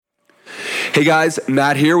Hey guys,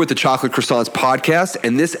 Matt here with the Chocolate Croissants podcast,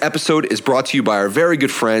 and this episode is brought to you by our very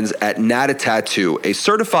good friends at Nata Tattoo, a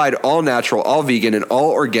certified all-natural, all-vegan, and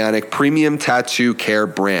all-organic premium tattoo care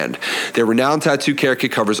brand. Their renowned tattoo care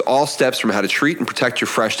kit covers all steps from how to treat and protect your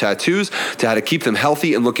fresh tattoos to how to keep them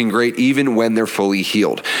healthy and looking great even when they're fully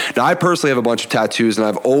healed. Now, I personally have a bunch of tattoos, and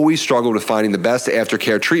I've always struggled with finding the best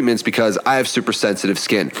aftercare treatments because I have super sensitive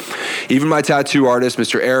skin. Even my tattoo artist,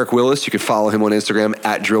 Mr. Eric Willis, you can follow him on Instagram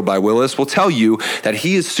at DrillByWillis, will tell you that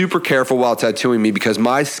he is super careful while tattooing me because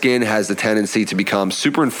my skin has the tendency to become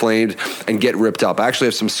super inflamed and get ripped up. I actually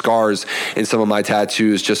have some scars in some of my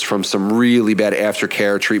tattoos just from some really bad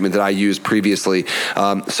aftercare treatment that I used previously.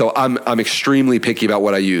 So I'm extremely picky about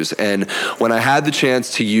what I use. And when I had the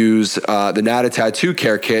chance to use the Nata Tattoo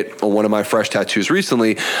Care Kit on one of my fresh tattoos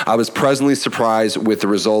recently, I was pleasantly surprised with the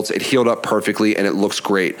results. It healed up perfectly and it looks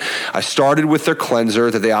great. I started with their cleanser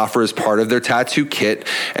that they offer as part of their tattoo kit,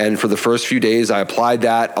 and for the first few days I applied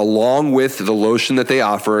that along with the lotion that they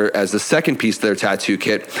offer as the second piece of their tattoo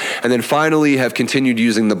kit, and then finally have continued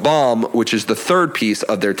using the balm, which is the third piece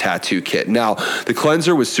of their tattoo kit. Now, the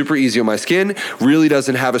cleanser was super easy on my skin, really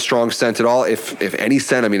doesn't have a strong scent at all, if any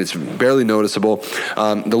scent. I mean, it's barely noticeable.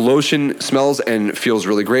 The lotion smells and feels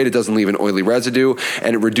really great. It doesn't leave an oily residue,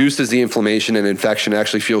 and it reduces the inflammation and infection. It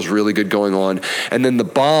actually feels really good going on. And then the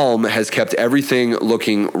balm has kept everything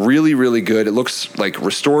looking really, really good. It looks like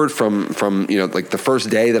restored from like the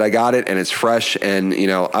first day that I got it, and it's fresh. And,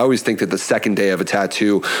 I always think that the second day of a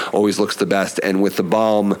tattoo always looks the best. And with the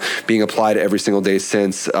balm being applied every single day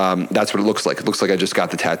since, that's what it looks like. It looks like I just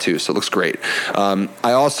got the tattoo, so it looks great.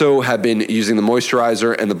 I also have been using the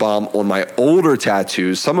moisturizer and the balm on my older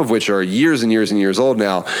tattoos, some of which are years and years and years old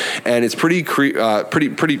now. And it's pretty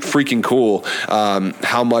freaking cool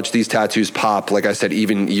how much these tattoos pop, like I said,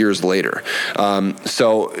 even years later.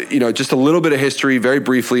 So, just a little bit of history very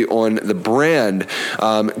briefly on the brand.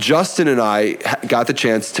 Justin and I got the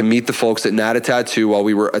chance to meet the folks at Nata Tattoo while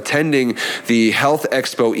we were attending the Health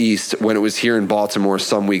Expo East when it was here in Baltimore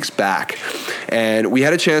some weeks back. And we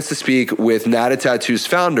had a chance to speak with Nata Tattoo's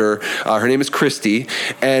founder. Her name is Christy,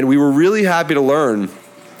 and we were really happy to learn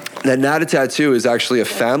that Nata Tattoo is actually a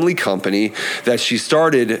family company that she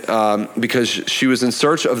started because she was in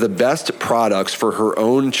search of the best products for her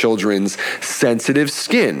own children's sensitive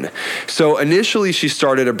skin. So initially she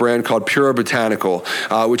started a brand called Pura Botanical,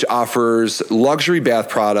 which offers luxury bath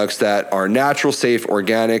products that are natural, safe,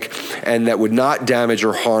 organic, and that would not damage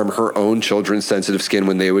or harm her own children's sensitive skin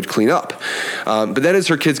when they would clean up. But then as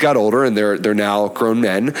her kids got older, and they're now grown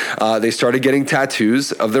men, they started getting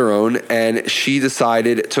tattoos of their own, and she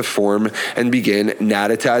decided to form and begin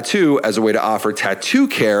Nata Tattoo as a way to offer tattoo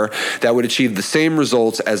care that would achieve the same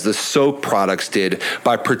results as the soap products did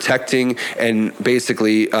by protecting and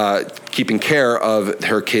basically keeping care of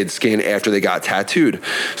her kids' skin after they got tattooed.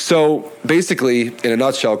 So basically, in a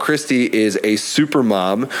nutshell, Christy is a super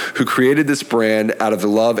mom who created this brand out of the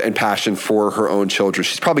love and passion for her own children.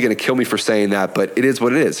 She's probably going to kill me for saying that, but it is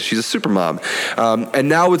what it is. She's a super mom. And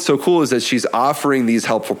now what's so cool is that she's offering these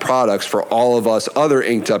helpful products for all of us other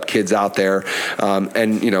inked up kids out there.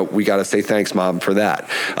 And we got to say thanks, Mom, for that.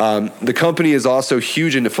 The company is also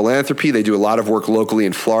huge into philanthropy. They do a lot of work locally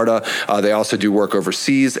in Florida. They also do work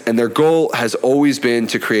overseas. And their goal has always been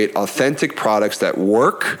to create authentic products that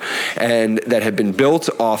work and that have been built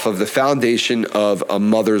off of the foundation of a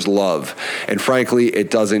mother's love. And frankly, it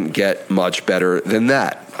doesn't get much better than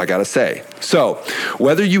that, I gotta say. So,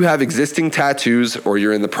 whether you have existing tattoos or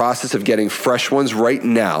you're in the process of getting fresh ones right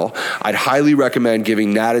now, I'd highly recommend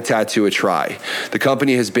giving Nata Tattoo a try. The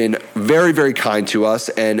company has been very, very kind to us,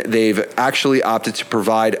 and they've actually opted to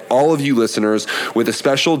provide all of you listeners with a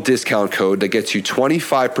special discount code that gets you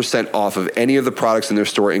 25% off of any of the products in their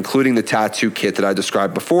store, including the tattoo kit that I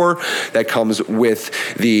described before, that comes with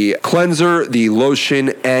the cleanser, the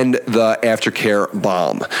lotion, and the aftercare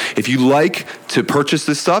balm. If you like to purchase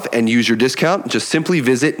this stuff and use your discount, just simply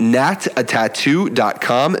visit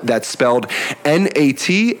natatoo.com. That's spelled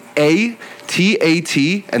NATATAT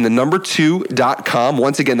and the number 2.com.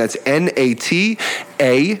 Once again, that's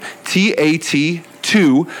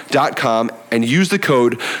NATATAT2.com, and use the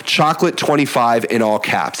code chocolate25 in all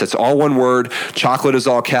caps. That's all one word. Chocolate is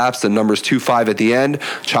all caps. The number's 25 at the end.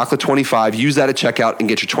 Chocolate25. Use that at checkout and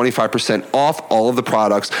get your 25% off all of the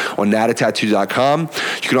products on natatoo.com.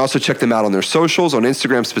 You can also check them out on their socials. On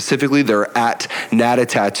Instagram specifically, they're at Nata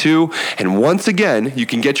Tattoo. And once again, you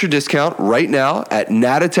can get your discount right now at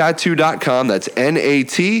natatoo.com. That's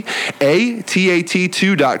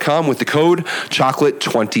NATATAT2.com with the code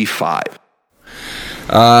chocolate25.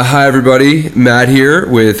 Hi, everybody. Matt here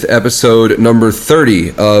with episode number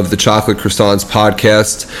 30 of the Chocolate Croissants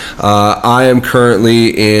podcast. I am currently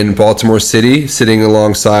in Baltimore City, sitting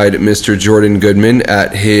alongside Mr. Jordan Goodman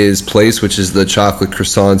at his place, which is the Chocolate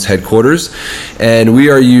Croissants headquarters. And we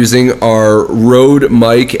are using our Rode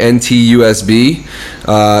Mic NT USB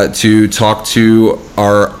to talk to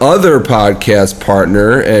our other podcast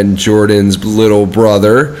partner and Jordan's little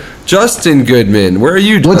brother, Justin Goodman. Where are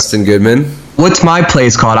you, Justin Goodman? What's my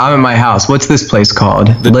place called? I'm in my house. What's this place called?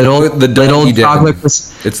 The Doggy Den.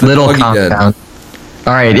 It's the Little Doggy Compound. Den.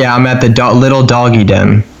 All right, yeah, I'm at the Little Doggy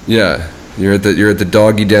Den. Yeah, you're at the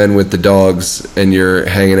Doggy Den with the dogs, and you're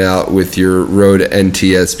hanging out with your Rode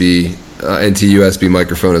NT USB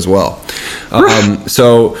microphone as well.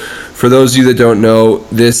 So, for those of you that don't know,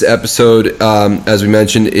 this episode, as we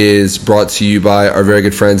mentioned, is brought to you by our very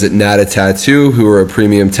good friends at Nata Tattoo, who are a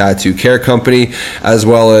premium tattoo care company, as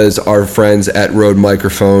well as our friends at Rode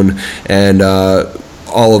Microphone. And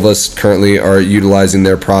all of us currently are utilizing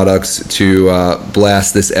their products to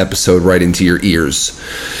blast this episode right into your ears.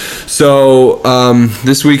 So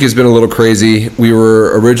this week has been a little crazy. We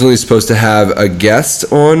were originally supposed to have a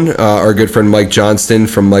guest on, our good friend Mike Johnston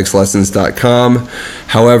from Mike'sLessons.com.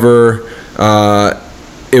 However,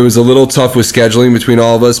 it was a little tough with scheduling between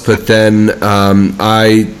all of us, but then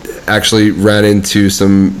I actually ran into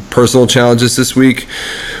some personal challenges this week.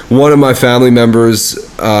 One of my family members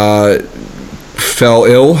fell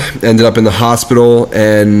ill, ended up in the hospital,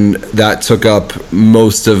 and that took up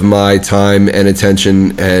most of my time and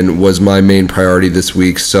attention and was my main priority this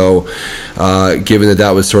week. So given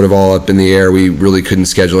that was sort of all up in the air, we really couldn't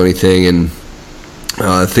schedule anything, and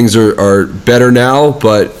things are better now,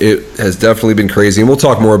 but it has definitely been crazy, and we'll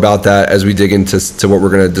talk more about that as we dig into what we're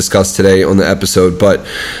going to discuss today on the episode. But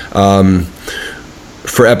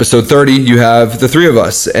for episode 30, you have the three of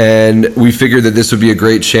us, and we figured that this would be a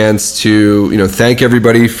great chance to, thank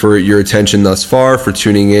everybody for your attention thus far, for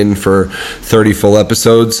tuning in for 30 full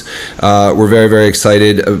episodes. We're very, very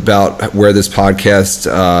excited about where this podcast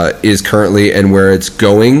is currently and where it's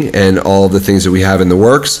going, and all of the things that we have in the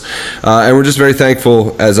works. And we're just very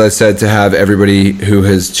thankful, as I said, to have everybody who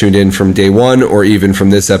has tuned in from day one, or even from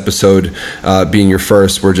this episode being your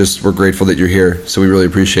first. We're grateful that you're here, so we really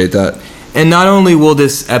appreciate that. And not only will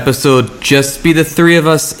this episode just be the three of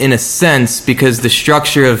us in a sense, because the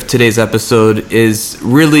structure of today's episode is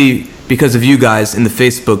really because of you guys in the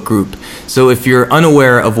Facebook group. So if you're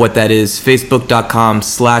unaware of what that is,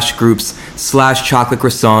 facebook.com/groups/chocolate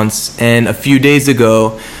croissants. And a few days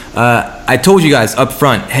ago, I told you guys up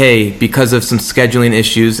front, hey, because of some scheduling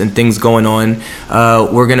issues and things going on,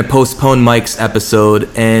 we're going to postpone Mike's episode.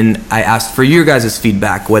 And I asked for your guys'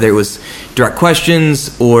 feedback, whether it was direct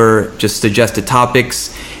questions or just suggested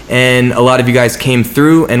topics. And a lot of you guys came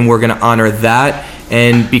through, and we're going to honor that.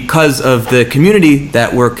 And because of the community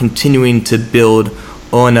that we're continuing to build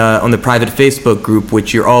on the private Facebook group,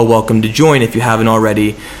 which you're all welcome to join if you haven't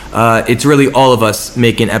already, it's really all of us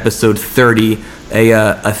making episode 30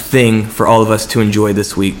 a thing for all of us to enjoy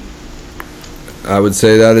this week. I would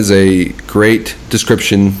say that is a great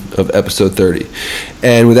description of episode 30.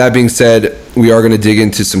 And with that being said, we are going to dig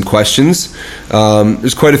into some questions.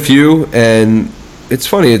 There's quite a few, and it's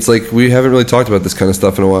funny. It's like we haven't really talked about this kind of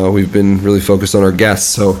stuff in a while. We've been really focused on our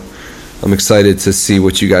guests, so I'm excited to see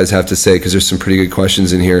what you guys have to say, because there's some pretty good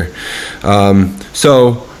questions in here.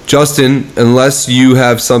 So, Justin, unless you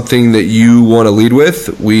have something that you want to lead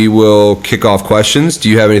with, we will kick off questions. Do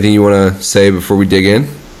you have anything you want to say before we dig in?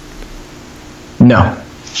 No.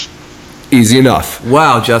 Easy enough.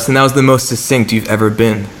 Wow, Justin, that was the most succinct you've ever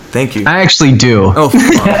been. Thank you. I actually do. Oh,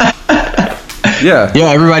 Yeah. Yeah,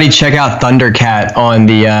 everybody check out Thundercat on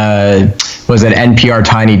the, NPR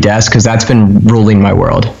Tiny Desk, because that's been ruling my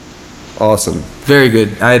world. Awesome. very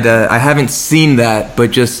good. I haven't seen that,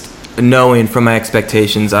 but just knowing from my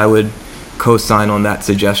expectations, I would co-sign on that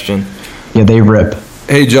suggestion. Yeah, they rip.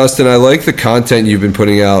 Hey, Justin, I like the content you've been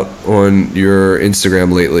putting out on your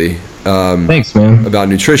Instagram lately. Thanks, man. About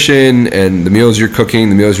nutrition and the meals you're cooking,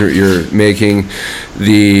 the meals you're making,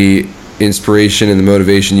 the inspiration and the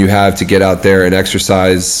motivation you have to get out there and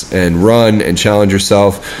exercise and run and challenge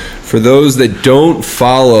yourself. For those that don't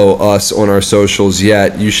follow us on our socials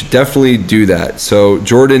yet, you should definitely do that. So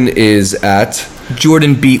Jordan is at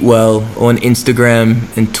Jordan Beatwell on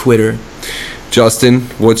Instagram and Twitter. Justin,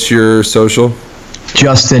 what's your social?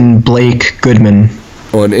 Justin Blake Goodman.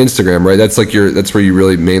 On Instagram, right? That's where you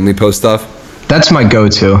really mainly post stuff? That's my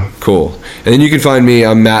go-to. Cool. And then you can find me,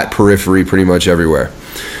 I'm Matt Periphery pretty much everywhere.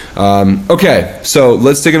 Okay, so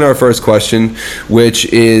let's dig into our first question, which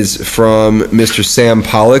is from Mr. Sam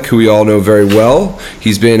Pollock, who we all know very well.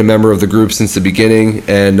 He's been a member of the group since the beginning,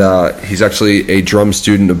 and he's actually a drum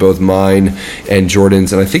student of both mine and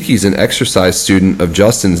Jordan's, and I think he's an exercise student of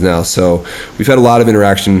Justin's now. So we've had a lot of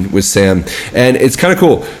interaction with Sam, and it's kind of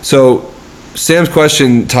cool. So Sam's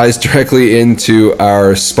question ties directly into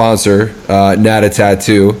our sponsor, Nata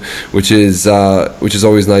Tattoo, which is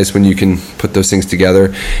always nice when you can put those things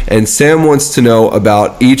together. And Sam wants to know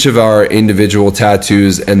about each of our individual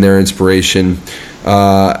tattoos and their inspiration,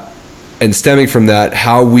 and stemming from that,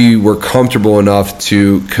 how we were comfortable enough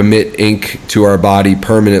to commit ink to our body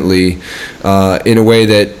permanently, in a way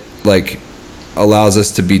that allows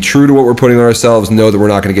us to be true to what we're putting on ourselves, know that we're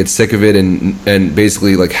not going to get sick of it, and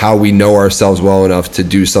basically how we know ourselves well enough to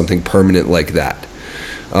do something permanent like that.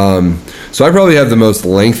 So I probably have the most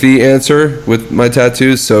lengthy answer with my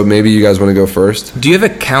tattoos, so maybe you guys want to go first. Do you have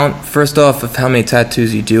a count, first off, of how many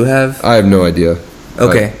tattoos you do have? I have no idea.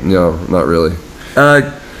 Okay. No, not really.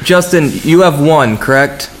 Justin, you have one,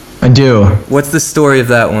 correct? I do. What's the story of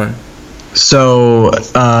that one? So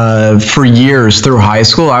for years through high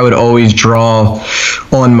school, I would always draw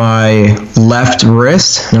on my left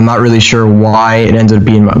wrist, and I'm not really sure why it ended up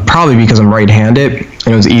being probably because I'm right-handed, and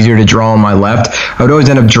it was easier to draw on my left. I would always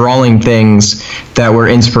end up drawing things that were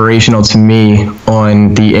inspirational to me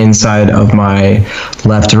on the inside of my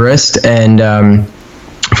left wrist, and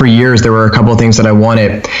for years there were a couple of things that I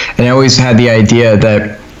wanted, and I always had the idea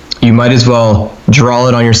that you might as well draw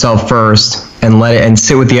it on yourself first and let it and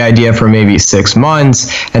sit with the idea for maybe 6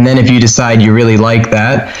 months, and then if you decide you really like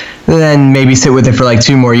that, then maybe sit with it for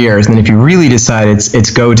 2 more years, and then if you really decide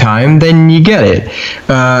it's go time, then you get it.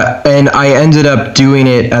 And I ended up doing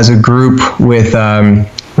it as a group with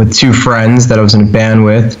 2 friends that I was in a band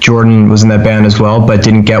with. Jordan was in that band as well, but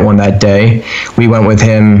didn't get one that day. We went with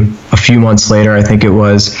him a few months later, I think it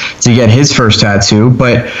was, to get his first tattoo.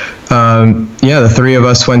 But the 3 of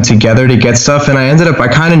us went together to get stuff, and I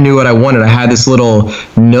kind of knew what I wanted. I had this little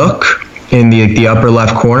nook in the upper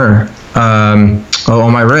left corner on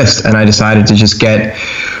my wrist, and I decided to just get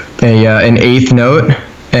an 8th note,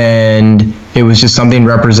 and it was just something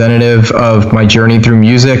representative of my journey through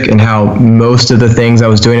music and how most of the things I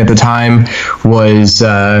was doing at the time was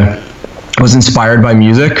inspired by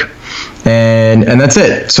music, and that's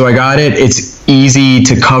it. So I got it. It's easy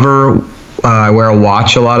to cover. I wear a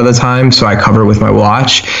watch a lot of the time, so I cover it with my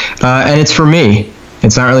watch, and it's for me.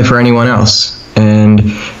 It's not really for anyone else, and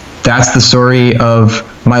that's the story of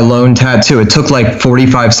my lone tattoo. It took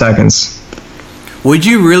 45 seconds. Would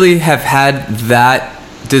you really have had that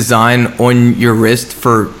design on your wrist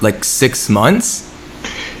for 6 months?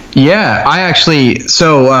 Yeah, I actually.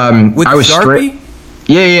 So with I was Sharpie?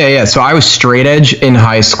 Yeah. So I was straight edge in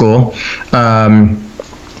high school, kind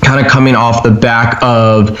of coming off the back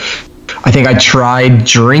of. I think I tried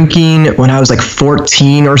drinking when I was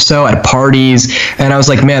 14 or so at parties, and I was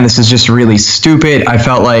like, man, this is just really stupid. I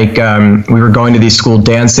felt like we were going to these school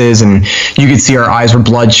dances, and you could see our eyes were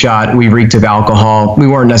bloodshot. We reeked of alcohol. We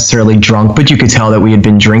weren't necessarily drunk, but you could tell that we had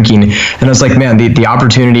been drinking. And I was like, man, the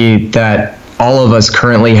opportunity that all of us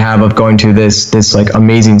currently have of going to this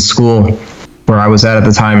amazing school where I was at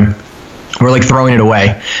the time, we're throwing it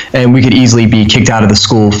away, and we could easily be kicked out of the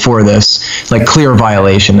school for this clear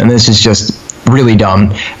violation, and this is just really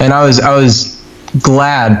dumb. And I was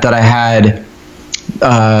glad that I had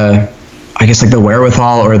the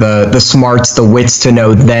wherewithal or the smarts, the wits to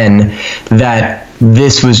know then that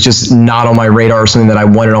this was just not on my radar or something that I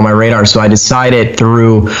wanted on my radar. So I decided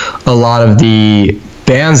through a lot of the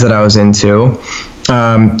bands that I was into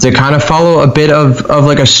to kind of follow a bit of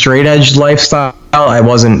a straight edge lifestyle. I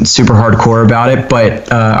wasn't super hardcore about it,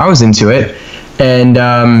 but I was into it, and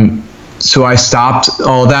so I stopped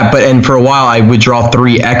all of that. And for a while, I would draw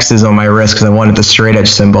 3 X's on my wrist because I wanted the straight edge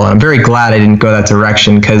symbol. And I'm very glad I didn't go that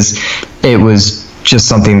direction because it was just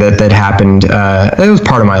something that happened. It was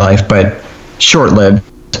part of my life, but short-lived.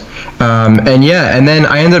 And then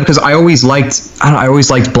I ended up, because I always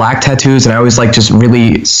liked black tattoos, and I always liked just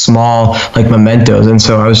really small mementos, and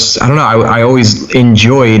so I always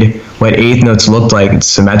enjoyed what 8th notes looked like. It's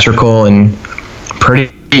symmetrical and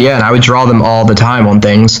pretty, and I would draw them all the time on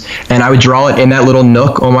things, and I would draw it in that little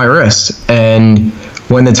nook on my wrist. And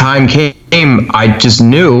when the time came, I just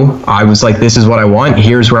knew, I was like, this is what I want,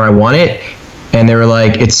 here's where I want it. And they were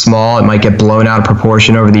like, it's small, it might get blown out of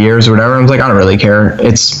proportion over the years or whatever. I was like, I don't really care,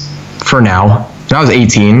 it's for now. And I was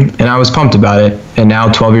 18, and I was pumped about it. And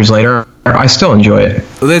now, 12 years later, I still enjoy it.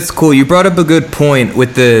 Well, that's cool. You brought up a good point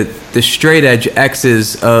with the straight edge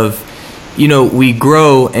X's of we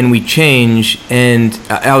grow and we change. And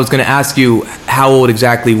I was going to ask you, how old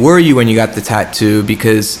exactly were you when you got the tattoo?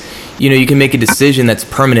 Because, you can make a decision that's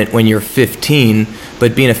permanent when you're 15,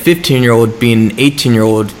 but being a 15-year-old, being an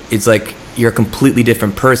 18-year-old, it's like you're a completely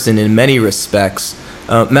different person in many respects.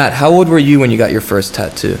 Matt, how old were you when you got your first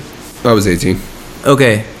tattoo? I was 18.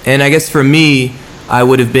 Okay, and I guess for me, I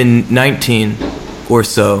would have been 19 or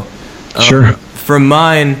so. Sure. For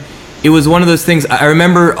mine, it was one of those things. I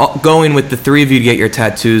remember going with the three of you to get your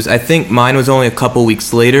tattoos. I think mine was only a couple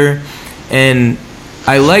weeks later, and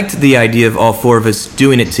I liked the idea of all four of us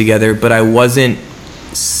doing it together, but I wasn't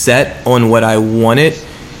set on what I wanted.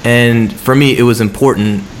 And for me, it was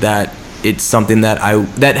important that it's something that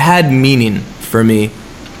had meaning for me.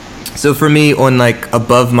 So for me, on like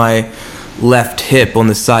above my left hip on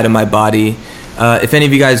the side of my body, if any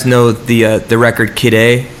of you guys know the record Kid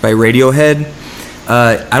A by Radiohead,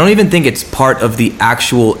 I don't even think it's part of the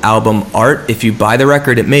actual album art. If you buy the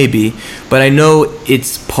record, it may be, but I know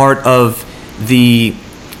it's part of the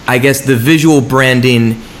visual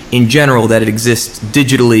branding in general, that it exists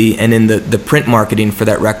digitally and in the print marketing for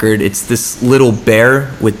that record. It's this little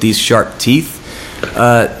bear with these sharp teeth.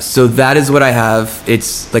 So that is what I have.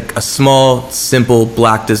 It's like a small, simple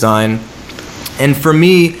black design. And for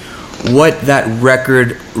me, what that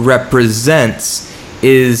record represents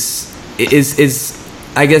is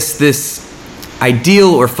I guess this ideal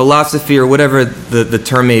or philosophy or whatever the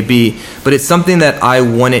term may be, but it's something that I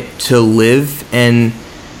wanted to live. And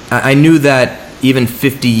I knew that even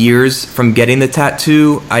 50 years from getting the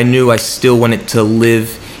tattoo, I knew I still wanted to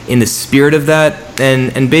live in the spirit of that.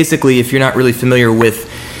 And basically, if you're not really familiar with,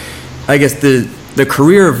 I guess, the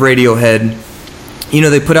career of Radiohead,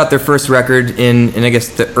 they put out their first record in I guess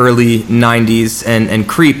the early 90s, and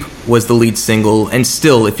Creep was the lead single. And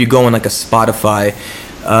still, if you go on like a Spotify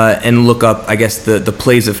and look up, I guess, the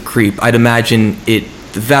plays of Creep, I'd imagine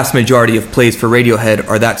the vast majority of plays for Radiohead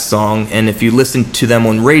are that song. And if you listen to them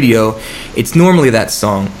on radio, it's normally that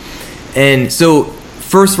song. And so,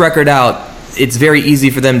 first record out, it's very easy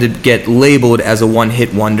for them to get labeled as a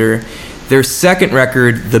one-hit wonder. Their second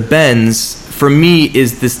record, The Bends, for me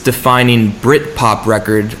is this defining Brit-pop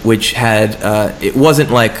record, which had, it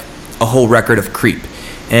wasn't like a whole record of Creep.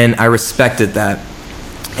 And I respected that.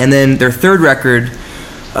 And then their third record,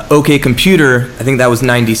 OK Computer, I think that was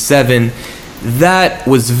 97, that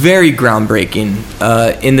was very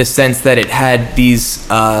groundbreaking in the sense that it had these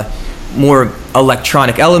more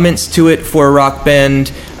electronic elements to it for a rock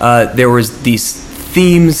band. There was these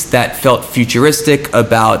themes that felt futuristic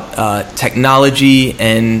about technology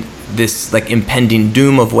and this like impending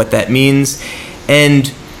doom of what that means. And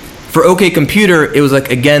for OK Computer, it was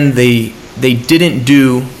like, again, they didn't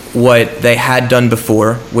do what they had done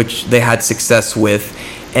before, which they had success with.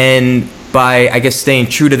 And by, I guess, staying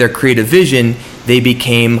true to their creative vision, they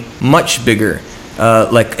became much bigger,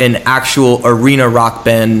 like an actual arena rock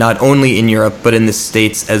band, not only in Europe, but in the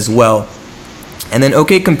States as well. And then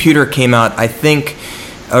OK Computer came out, I think,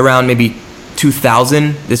 around maybe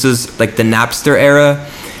 2000. This was like the Napster era.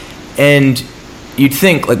 And you'd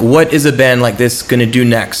think, like, what is a band like this going to do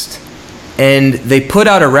next? And they put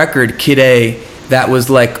out a record, Kid A, that was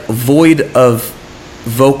like void of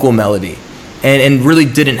vocal melody. And really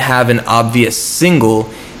didn't have an obvious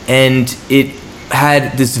single, and it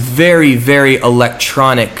had this very, very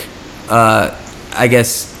electronic, I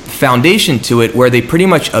guess, foundation to it, where they pretty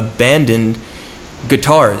much abandoned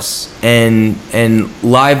guitars and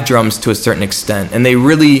live drums to a certain extent, and they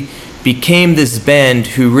really became this band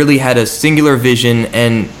who really had a singular vision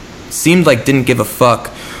and seemed like didn't give a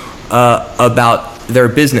fuck about their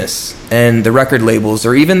business and the record labels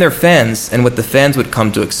or even their fans and what the fans would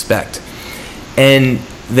come to expect. And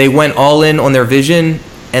they went all in on their vision,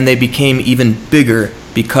 and they became even bigger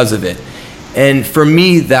because of it. And for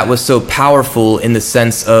me, that was so powerful in the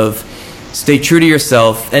sense of stay true to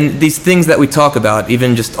yourself and these things that we talk about,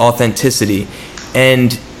 even just authenticity.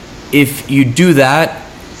 And if you do that,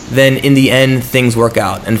 then in the end, things work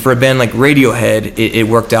out. And for a band like Radiohead, it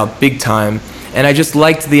worked out big time. And I just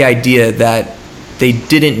liked the idea that they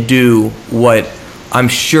didn't do what I'm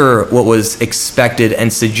sure what was expected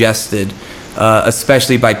and suggested,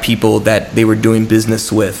 especially by people that they were doing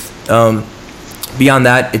business with. Beyond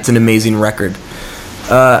that, it's an amazing record.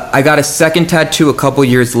 I got a second tattoo a couple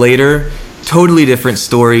years later. Totally different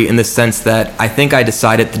story in the sense that I think I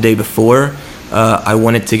decided the day before I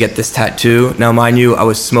wanted to get this tattoo. Now, mind you, I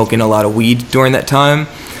was smoking a lot of weed during that time.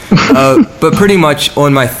 But pretty much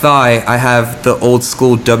on my thigh, I have the old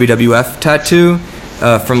school WWF tattoo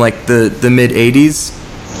from like the mid 80s.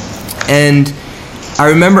 And I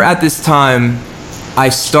remember at this time, I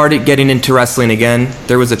started getting into wrestling again.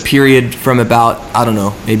 There was a period from about, I don't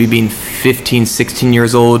know, maybe being 15, 16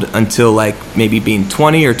 years old until like maybe being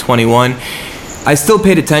 20 or 21. I still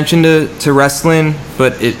paid attention to wrestling,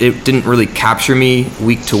 but it didn't really capture me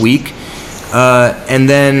week to week. And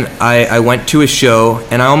then I went to a show,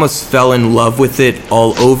 and I almost fell in love with it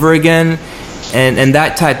all over again. And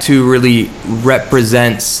that tattoo really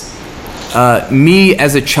represents me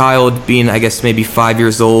as a child being, I guess, maybe 5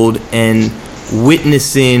 years old and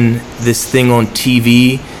witnessing this thing on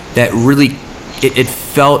TV that really, it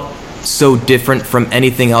felt so different from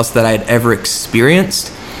anything else that I had ever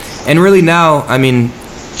experienced. And really now, I mean,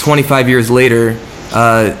 25 years later,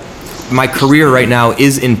 my career right now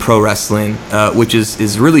is in pro wrestling, which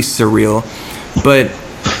is really surreal. But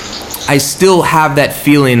I still have that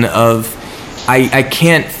feeling of, I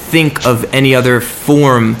can't think of any other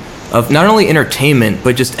form of not only entertainment,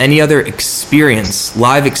 but just any other experience,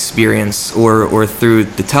 live experience, or through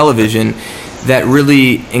the television, that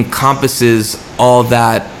really encompasses all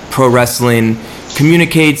that pro wrestling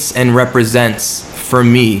communicates and represents for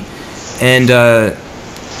me. And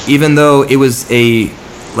even though it was a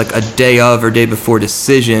day of or day before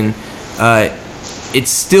decision, it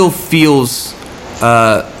still feels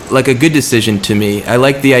like a good decision to me. I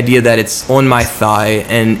like the idea that it's on my thigh,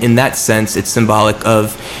 and in that sense, it's symbolic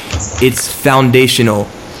of, it's foundational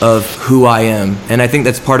of who I am. And I think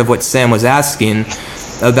that's part of what Sam was asking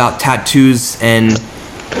about tattoos and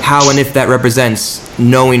how and if that represents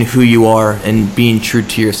knowing who you are and being true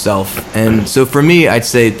to yourself. And so for me, I'd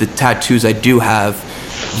say the tattoos I do have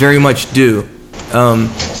very much do.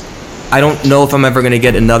 I don't know if I'm ever going to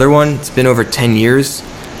get another one. It's been over 10 years.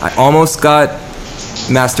 I almost got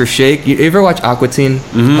Master Shake. You ever watch Aqua Teen?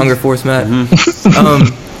 Mm-hmm. Hunger Force, Matt?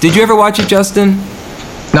 Mm-hmm. Did you ever watch it, Justin?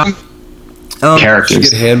 No. Characters. You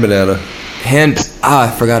get Hand Banana.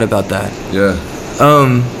 I forgot about that. Yeah.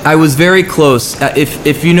 I was very close.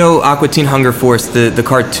 If you know Aqua Teen Hunger Force, the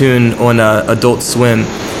cartoon on Adult Swim,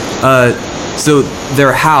 so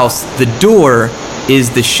their house, the door is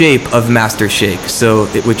the shape of Master Shake,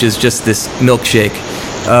 which is just this milkshake,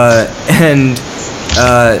 and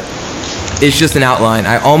it's just an outline.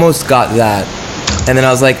 I almost got that, and then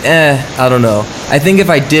I was like, I don't know. I think if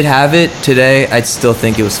I did have it today, I'd still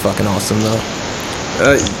think it was fucking awesome though.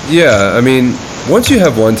 Yeah, I mean, once you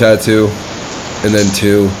have one tattoo, and then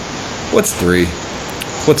two, what's three?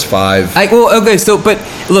 What's five? But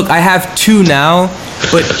look, I have two now,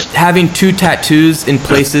 but having two tattoos in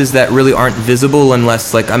places that really aren't visible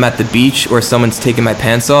unless like I'm at the beach or someone's taking my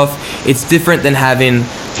pants off, it's different than having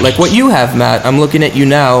like what you have, Matt. I'm looking at you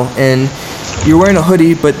now, and you're wearing a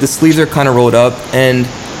hoodie, but the sleeves are kind of rolled up, and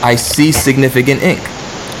I see significant ink.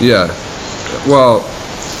 Yeah. Well,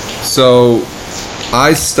 so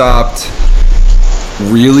I stopped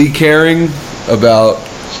really caring about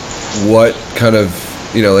what kind of,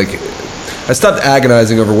 I stopped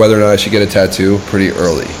agonizing over whether or not I should get a tattoo pretty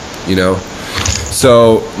early,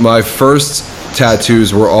 So my first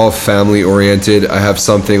tattoos were all family oriented. I have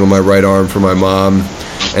something on my right arm for my mom,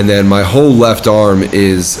 and then my whole left arm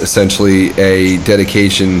is essentially a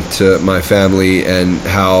dedication to my family and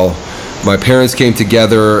how my parents came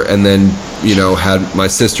together, and then had my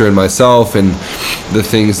sister and myself, and the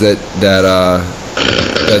things that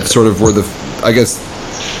sort of were the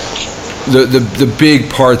big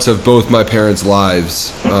parts of both my parents'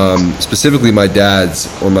 lives, specifically my dad's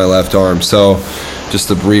on my left arm. So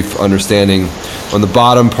just a brief understanding. On the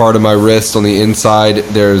bottom part of my wrist, on the inside,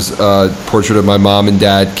 there's a portrait of my mom and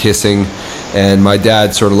dad kissing, and my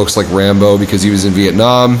dad sort of looks like Rambo because he was in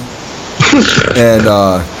Vietnam. And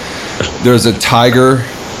there's a tiger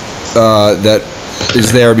that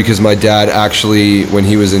is there because my dad actually, when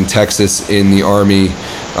he was in Texas in the Army,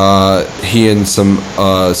 he and some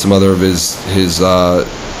other of his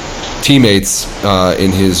teammates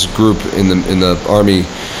in his group in the Army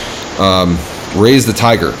raised the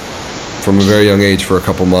tiger from a very young age for a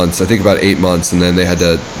couple months. I think about 8 months, and then they had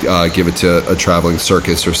to give it to a traveling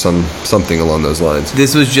circus or something along those lines.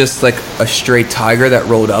 This was just like a stray tiger that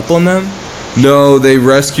rolled up on them? No, they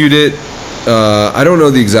rescued it. I don't know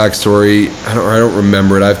the exact story. I don't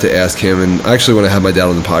remember it. I have to ask him, and I actually want to have my dad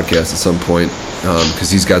on the podcast at some point because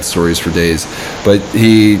he's got stories for days. But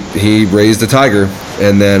he raised a tiger,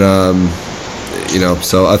 and then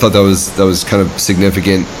so I thought that was kind of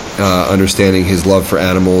significant, understanding his love for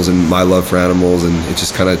animals and my love for animals, and it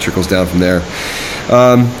just kind of trickles down from there.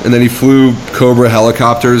 And then he flew Cobra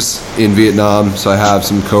helicopters in Vietnam, so I have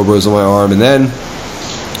some Cobras on my arm. And then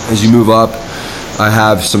as you move up, I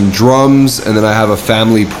have some drums, and then I have a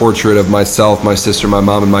family portrait of myself, my sister, my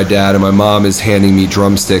mom, and my dad. And my mom is handing me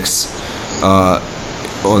drumsticks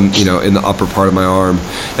on, you know, in the upper part of my arm,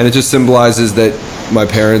 and it just symbolizes that my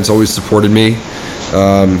parents always supported me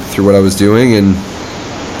through what I was doing, and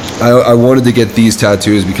I wanted to get these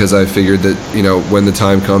tattoos because I figured that, you know, when the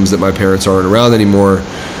time comes that my parents aren't around anymore,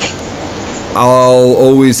 I'll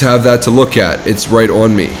always have that to look at. It's right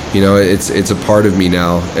on me, you know. It's a part of me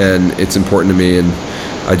now, and it's important to me, and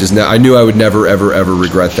I knew I would never ever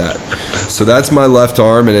regret that. So that's my left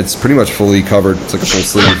arm, and it's pretty much fully covered. It's like a full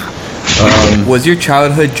sleeve. Was your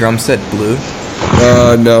childhood drum set blue?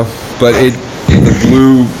 No, but the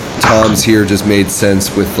blue toms here just made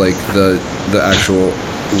sense with like the actual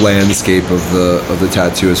landscape of the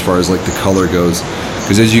tattoo as far as like the color goes,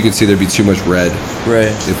 because as you can see, there'd be too much red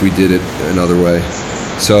if we did it another way.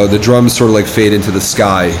 So the drums sort of like fade into the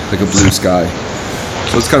sky, like a blue sky.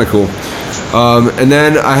 So it's kind of cool. And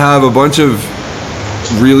then I have a bunch of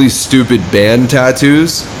really stupid band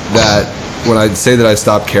tattoos that when I say that I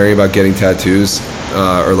stopped caring about getting tattoos,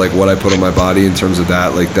 or like what I put on my body in terms of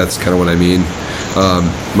that, like that's kind of what I mean.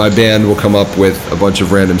 My band will come up with a bunch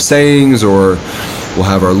of random sayings, or we'll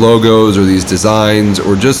have our logos or these designs,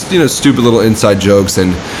 or just, you know, stupid little inside jokes.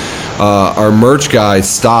 And our merch guy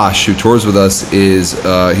Stosh, who tours with us, he's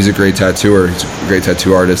a great tattooer. He's a great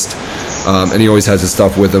tattoo artist, and he always has his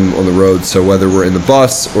stuff with him on the road. So whether we're in the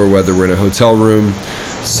bus or whether we're in a hotel room,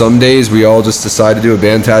 some days we all just decide to do a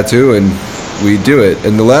band tattoo, and we do it.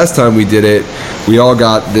 And the last time we did it, we all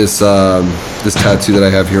got this tattoo that I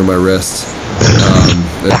have here on my wrist.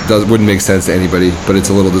 It wouldn't make sense to anybody, but it's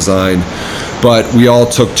a little design. But we all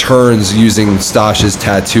took turns using Stosh's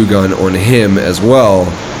tattoo gun on him as well,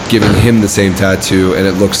 giving him the same tattoo, and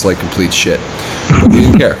it looks like complete shit. But we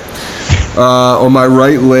didn't care. On my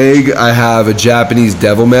right leg, I have a Japanese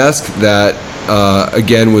devil mask that,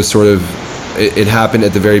 again, was sort of... It happened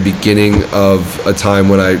at the very beginning of a time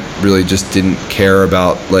when I really just didn't care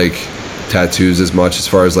about, like, tattoos as much, as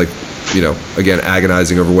far as, like, you know, again,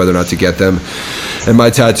 agonizing over whether or not to get them. And my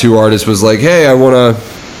tattoo artist was like, hey, I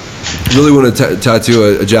really want to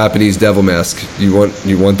tattoo a Japanese devil mask. You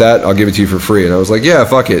want that? I'll give it to you for free. And I was like, yeah,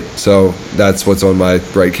 fuck it. So that's what's on my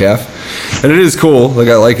right calf. And it is cool. Like,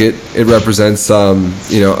 I like it. It represents,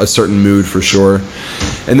 you know, a certain mood for sure.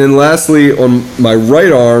 And then lastly, on my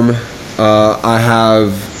right arm, I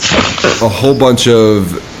have a whole bunch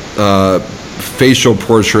of facial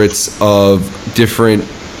portraits of different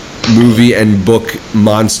movie and book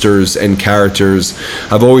monsters and characters.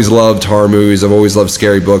 I've always loved horror movies. I've always loved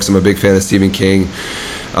scary books. I'm a big fan of Stephen King.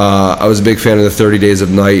 I was a big fan of the 30 Days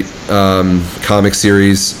of Night comic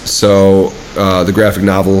series, so the graphic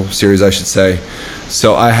novel series, I should say.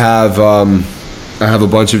 So I have a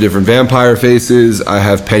bunch of different vampire faces. I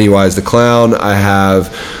have Pennywise the Clown. I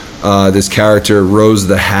have this character, Rose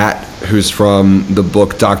the Hat, who's from the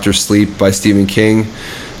book Dr. Sleep by Stephen King.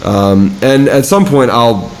 And at some point,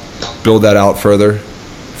 I'll build that out further,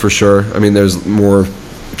 for sure. I mean, there's more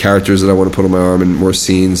characters that I want to put on my arm and more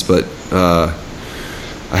scenes, but I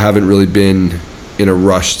haven't really been in a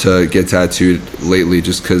rush to get tattooed lately,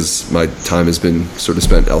 just because my time has been sort of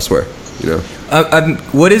spent elsewhere, you know?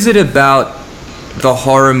 What is it about the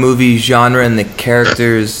horror movie genre and the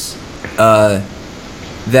characters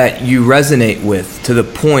that you resonate with to the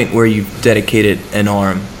point where you've dedicated an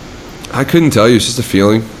arm? I couldn't tell you. It's just a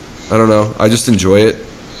feeling. I don't know. I just enjoy it.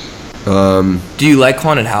 Do you like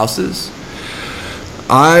haunted houses?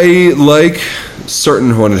 I like certain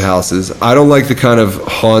haunted houses. I don't like the kind of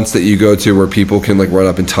haunts that you go to where people can like run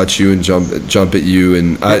up and touch you and jump at you,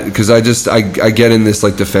 and because I get in this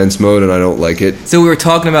like defense mode and I don't like it. So we were just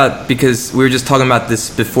talking about this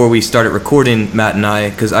before we started recording, Matt and I,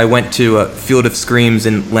 because I went to Field of Screams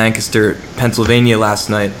in Lancaster, Pennsylvania last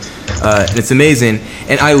night. And it's amazing,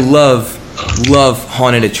 and I love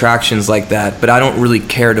haunted attractions like that, but I don't really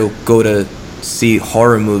care to go to see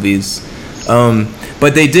horror movies.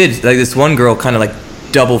 But they did, like, this one girl kind of like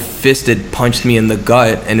double-fisted punched me in the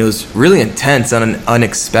gut, and it was really intense and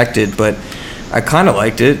unexpected, but I kind of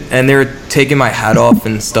liked it. And they were taking my hat off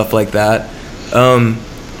and stuff like that.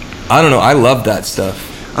 I don't know, I love that stuff.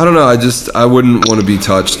 I don't know, I wouldn't want to be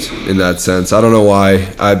touched in that sense. I don't know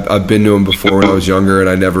why. I've been to them before when I was younger, and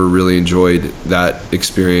I never really enjoyed that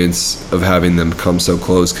experience of having them come so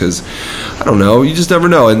close, because, I don't know, you just never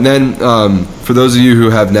know. And then, for those of you who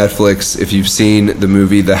have Netflix, if you've seen the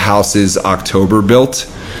movie The House is October Built,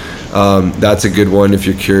 that's a good one if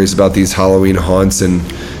you're curious about these Halloween haunts and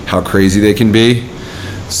how crazy they can be.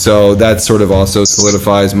 So that sort of also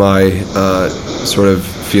solidifies my sort of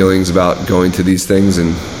feelings about going to these things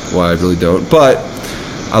and why I really don't. But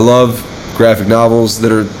I love graphic novels that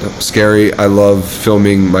are scary. I love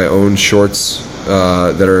filming my own shorts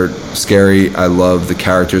that are scary. I love the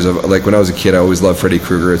characters of, like, when I was a kid, I always loved Freddy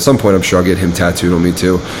Krueger. At some point, I'm sure I'll get him tattooed on me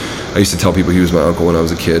too. I used to tell people he was my uncle when I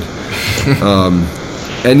was a kid.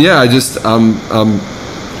 And yeah, I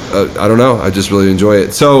don't know. I just really enjoy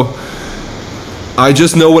it. So I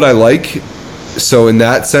just know what I like. So in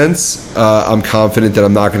that sense, I'm confident that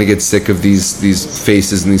I'm not going to get sick of these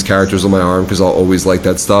faces and these characters on my arm, because I'll always like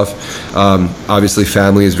that stuff. Obviously,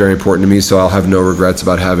 family is very important to me, so I'll have no regrets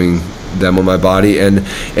about having them on my body. And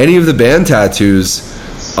any of the band tattoos,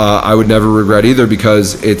 I would never regret either,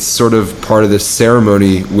 because it's sort of part of this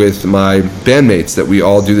ceremony with my bandmates that we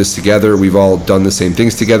all do this together. We've all done the same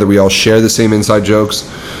things together. We all share the same inside jokes.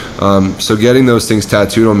 So getting those things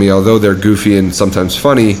tattooed on me, although they're goofy and sometimes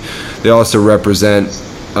funny, they also represent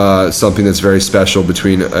something that's very special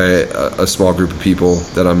between a small group of people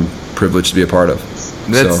that I'm privileged to be a part of.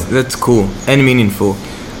 That's cool and meaningful.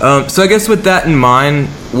 So I guess with that in mind,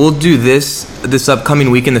 we'll do this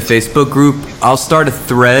upcoming week in the Facebook group. I'll start a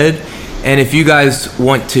thread, and if you guys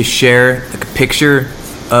want to share like a picture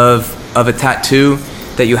of a tattoo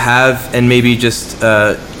that you have, and maybe just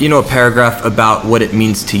a paragraph about what it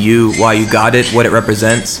means to you, why you got it, what it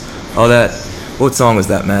represents, all that. What song was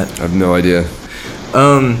that, Matt? I have no idea.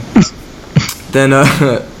 Then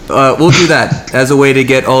we'll do that as a way to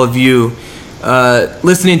get all of you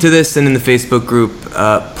listening to this and in the Facebook group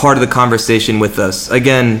part of the conversation with us.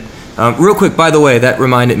 Again, real quick, by the way, that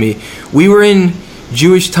reminded me, we were in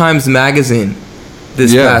Jewish Times Magazine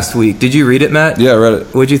this past week. Did you read it, Matt? Yeah, I read it.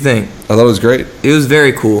 What'd you think? I thought it was great. It was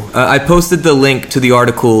very cool. I posted the link to the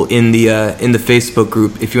article in the Facebook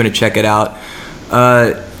group if you want to check it out.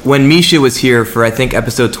 When Misha was here for, I think,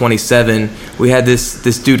 episode 27, we had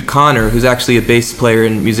this dude Connor, who's actually a bass player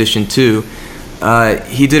and musician too.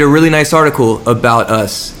 He did a really nice article about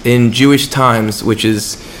us in Jewish Times, which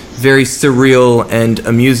is very surreal and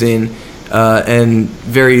amusing, and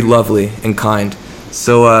very lovely and kind.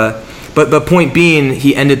 So, but point being,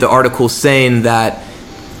 he ended the article saying that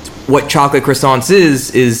what Chocolate Croissants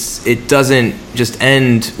is it doesn't just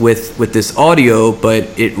end with this audio,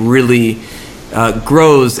 but it really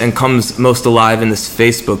grows and comes most alive in this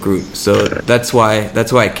Facebook group. So that's why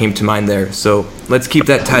it came to mind there. So let's keep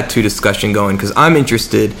that tattoo discussion going, because I'm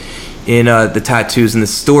interested in the tattoos and the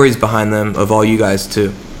stories behind them of all you guys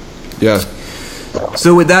too. Yeah.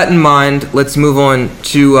 So with that in mind, let's move on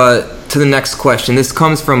to the next question. This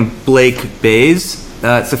comes from Blake Bays.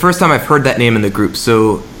 It's the first time I've heard that name in the group,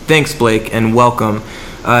 so thanks, Blake, and welcome.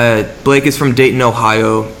 Blake is from Dayton,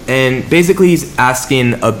 Ohio, and basically he's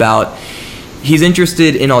asking about, he's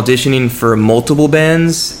interested in auditioning for multiple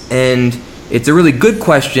bands, and it's a really good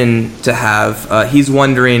question to have. He's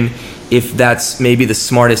wondering if that's maybe the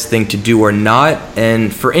smartest thing to do or not,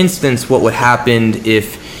 and for instance, what would happen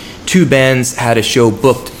if two bands had a show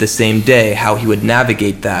booked the same day, how he would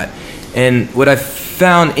navigate that. And what I've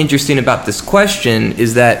found interesting about this question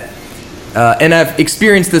is that, and I've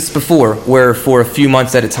experienced this before, where for a few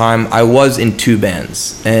months at a time, I was in two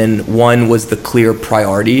bands, and one was the clear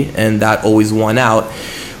priority, and that always won out.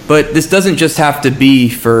 But this doesn't just have to be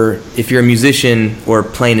for if you're a musician or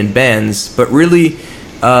playing in bands, but really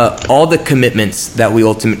all the commitments that we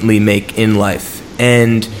ultimately make in life.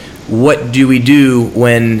 And what do we do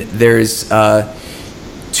when there's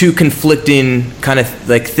two conflicting kind of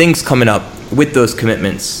like things coming up with those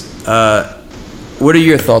commitments? What are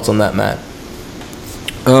your thoughts on that, Matt?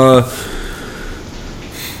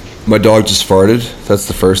 My dog just farted. That's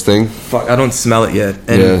the first thing. Fuck, I don't smell it yet.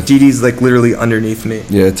 And Dee Dee's like literally underneath me.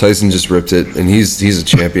 Yeah, Tyson just ripped it, and he's a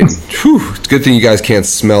champion. Whew, it's a good thing you guys can't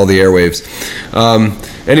smell the airwaves.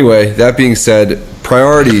 Anyway, that being said,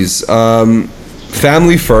 priorities.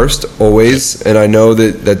 Family first, always. And I know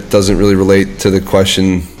that doesn't really relate to the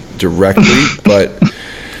question directly, but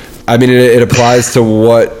I mean, it applies to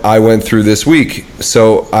what I went through this week.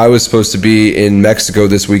 So I was supposed to be in Mexico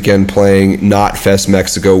this weekend playing Knotfest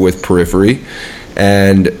Mexico with Periphery.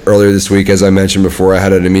 And earlier this week, as I mentioned before, I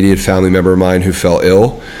had an immediate family member of mine who fell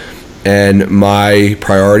ill. And my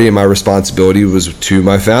priority and my responsibility was to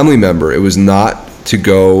my family member. It was not to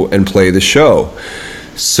go and play the show.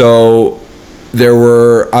 So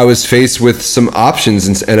I was faced with some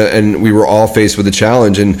options, and we were all faced with a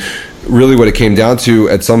challenge. And really what it came down to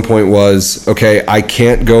at some point was, okay, I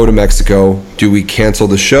can't go to Mexico. Do we cancel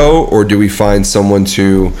the show, or do we find someone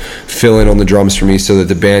to fill in on the drums for me so that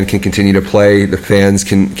the band can continue to play, the fans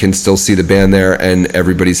can still see the band there, and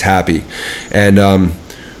everybody's happy? And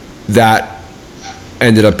that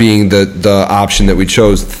ended up being the option that we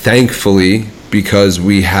chose, thankfully, because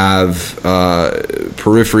we have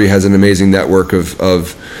Periphery has an amazing network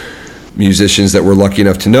of musicians that we're lucky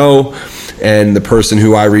enough to know. And the person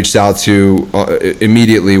who I reached out to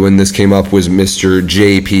immediately when this came up was Mr.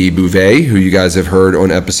 JP Bouvet, who you guys have heard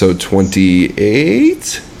on episode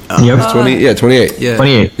 28. Yep. 28. Yeah.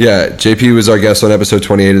 28. Yeah, JP was our guest on episode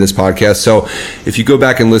 28 of this podcast. So if you go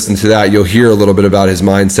back and listen to that, you'll hear a little bit about his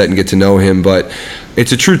mindset and get to know him. But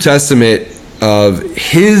it's a true testament of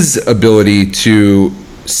his ability to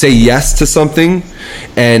say yes to something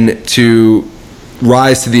and to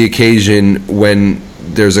rise to the occasion when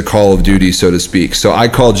there's a call of duty, so to speak. So I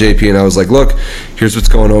called JP and I was like, look, here's what's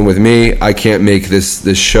going on with me. I can't make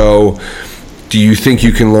this show. Do you think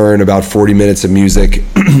you can learn about 40 minutes of music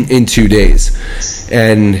in 2 days?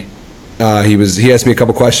 And he asked me a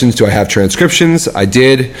couple questions. Do I have transcriptions? I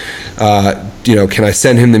did. Can I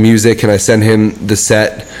send him the music? Can I send him the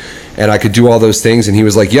set? And I could do all those things. And he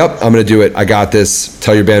was like, yep, I'm going to do it. I got this.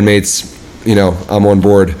 Tell your bandmates, I'm on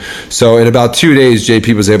board. So in about 2 days,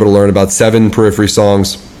 JP was able to learn about 7 Periphery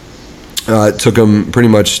songs. It took him pretty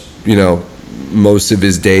much, most of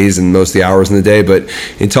his days and most of the hours in the day, but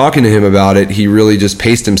in talking to him about it, he really just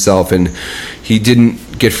paced himself and he didn't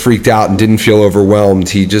get freaked out and didn't feel overwhelmed.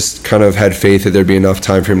 He just kind of had faith that there'd be enough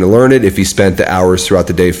time for him to learn it if he spent the hours throughout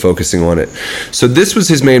the day focusing on it. So this was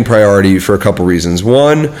his main priority for a couple reasons.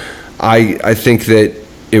 One, I think that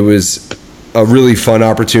it was a really fun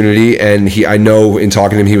opportunity, and I know in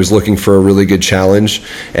talking to him he was looking for a really good challenge,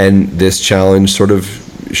 and this challenge sort of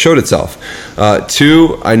showed itself.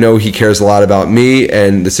 2, I know he cares a lot about me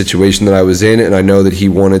and the situation that I was in, and I know that he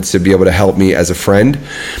wanted to be able to help me as a friend.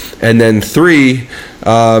 And then 3,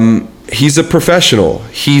 he's a professional.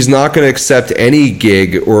 He's not going to accept any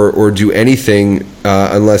gig or do anything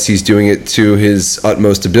unless he's doing it to his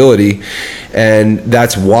utmost ability. And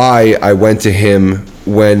that's why I went to him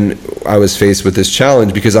when I was faced with this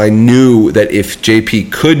challenge, because I knew that if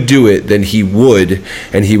JP could do it, then he would,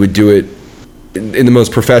 and he would do it in the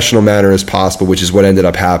most professional manner as possible, which is what ended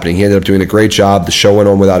up happening. He ended up doing a great job. The show went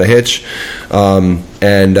on without a hitch,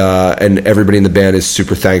 and everybody in the band is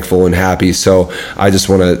super thankful and happy. So I just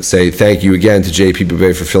want to say thank you again to JP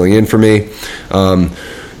Bouvet for filling in for me.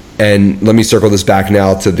 And let me circle this back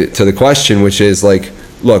now to the question, which is like,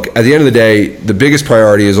 look, at the end of the day, the biggest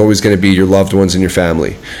priority is always going to be your loved ones and your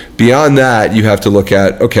family. Beyond that, you have to look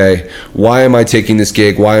at, okay, why am I taking this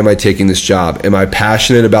gig? Why am I taking this job? Am I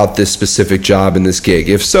passionate about this specific job and this gig?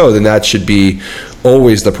 If so, then that should be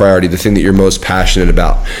always the priority, the thing that you're most passionate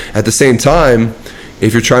about. At the same time,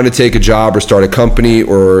 if you're trying to take a job or start a company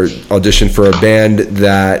or audition for a band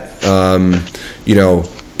that,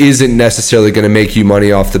 isn't necessarily going to make you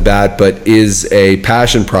money off the bat, but is a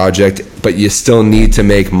passion project, but you still need to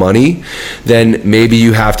make money, then maybe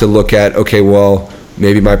you have to look at, okay, well,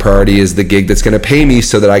 maybe my priority is the gig that's going to pay me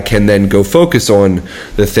so that I can then go focus on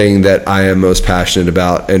the thing that I am most passionate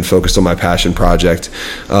about and focus on my passion project.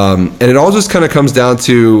 And it all just kind of comes down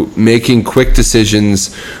to making quick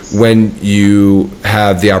decisions when you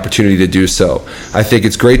have the opportunity to do so. I think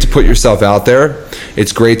it's great to put yourself out there.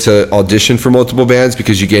 It's great to audition for multiple bands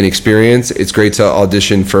because you gain experience. It's great to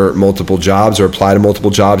audition for multiple jobs or apply to multiple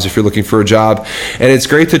jobs if you're looking for a job. And it's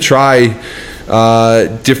great to try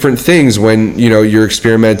different things when you're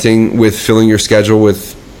experimenting with filling your schedule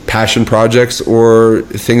with passion projects or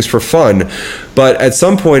things for fun. But at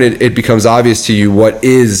some point it becomes obvious to you what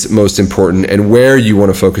is most important and where you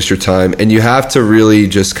want to focus your time, and you have to really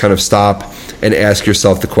just kind of stop and ask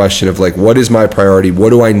yourself the question of like, what is my priority?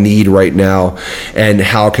 What do I need right now? And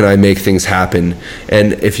how can I make things happen?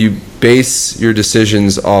 And if you base your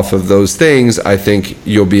decisions off of those things, I think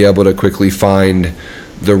you'll be able to quickly find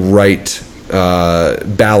the right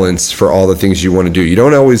balance for all the things you want to do. You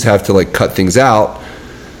don't always have to like cut things out.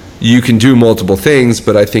 You can do multiple things,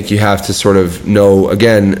 but I think you have to sort of know,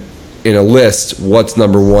 again, in a list, what's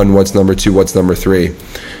number 1, what's number 2, what's number 3.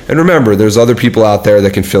 And remember, there's other people out there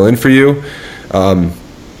that can fill in for you.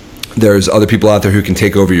 There's other people out there who can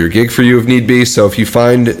take over your gig for you if need be. So if you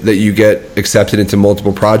find that you get accepted into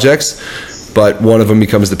multiple projects, but one of them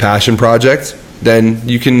becomes the passion project, then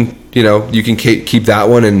you can keep that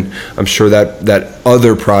one, and I'm sure that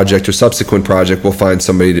other project or subsequent project will find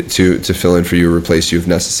somebody to fill in for you or replace you if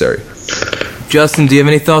necessary. Justin, do you have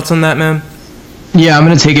any thoughts on that, man? Yeah, I'm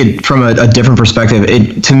going to take it from a different perspective.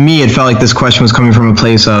 To me, it felt like this question was coming from a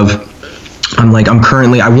place of, I want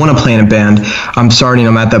to play in a band. I'm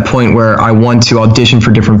at that point where I want to audition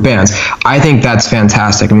for different bands. I think that's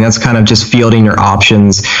fantastic. I mean, that's kind of just fielding your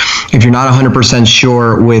options. If you're not 100%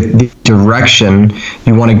 sure with the direction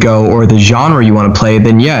you want to go or the genre you want to play,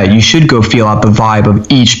 then yeah, you should go feel out the vibe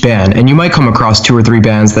of each band. And you might come across 2 or 3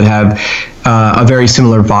 bands that have a very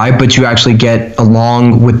similar vibe, but you actually get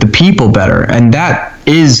along with the people better. And that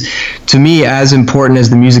is, to me, as important as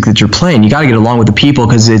the music that you're playing. You got to get along with the people,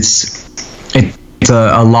 because it's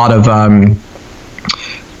a lot of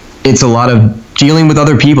dealing with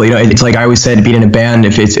other people. It's like I always said, being in a band,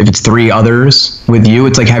 if it's 3 others with you,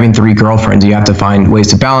 it's like having 3 girlfriends. You have to find ways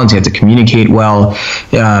to balance. You have to communicate well,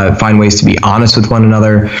 find ways to be honest with one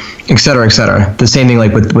another, et cetera, et cetera. The same thing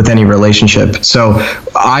like with any relationship. So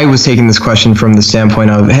I was taking this question from the standpoint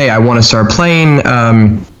of, hey, I want to start playing.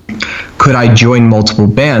 Could I join multiple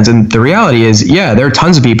bands? And the reality is, yeah, there are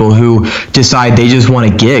tons of people who decide they just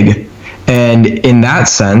want to gig. And in that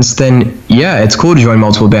sense, then, yeah, it's cool to join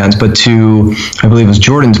multiple bands. But to, I believe it was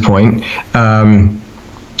Jordan's point, you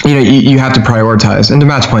have to prioritize. And to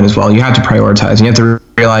Matt's point as well, you have to prioritize. And you have to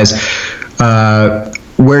realize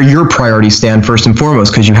where your priorities stand first and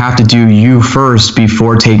foremost, because you have to do you first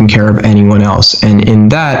before taking care of anyone else. And in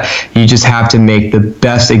that, you just have to make the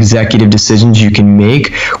best executive decisions you can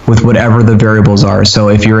make with whatever the variables are. So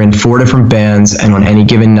if you're in 4 different bands and on any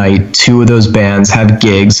given night 2 of those bands have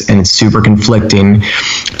gigs and it's super conflicting,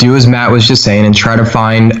 do as Matt was just saying and try to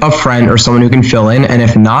find a friend or someone who can fill in. And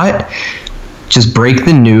if not, just break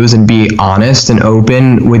the news and be honest and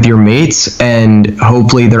open with your mates, and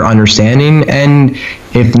hopefully they're understanding. And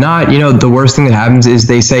if not, the worst thing that happens is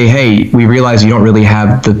they say, hey, we realize you don't really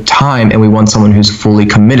have the time and we want someone who's fully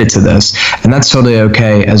committed to this. And that's totally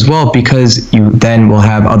okay as well, because you then will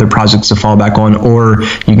have other projects to fall back on, or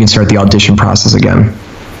you can start the audition process again.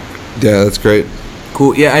 Yeah, that's great.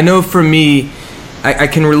 Cool. Yeah, I know for me, I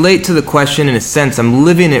can relate to the question in a sense. I'm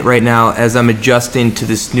living it right now as I'm adjusting to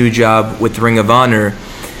this new job with Ring of Honor.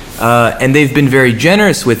 And they've been very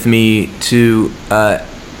generous with me to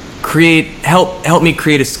help me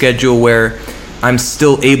create a schedule where I'm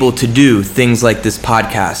still able to do things like this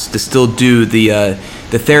podcast, to still do the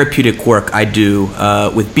therapeutic work I do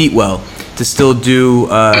with Beatwell, to still do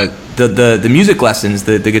the music lessons,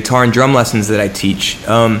 the guitar and drum lessons that I teach.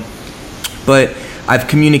 But I've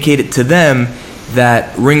communicated to them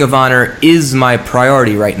that Ring of Honor is my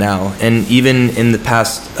priority right now. And even in the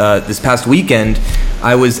this past weekend,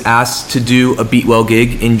 I was asked to do a Beatwell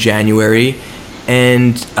gig in January.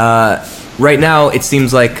 And right now, it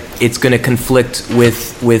seems like it's going to conflict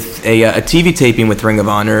with a TV taping with Ring of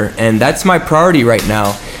Honor. And that's my priority right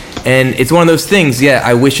now. And it's one of those things, yeah,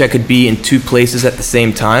 I wish I could be in 2 places at the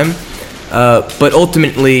same time. But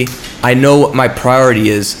ultimately, I know what my priority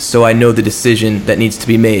is, so I know the decision that needs to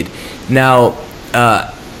be made. Now,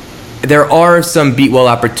 there are some Beatwell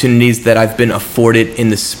opportunities that I've been afforded in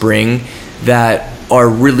the spring that are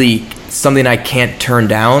really something I can't turn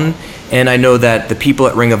down, and I know that the people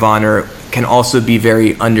at Ring of Honor can also be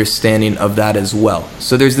very understanding of that as well.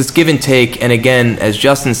 So there's this give and take, and again, as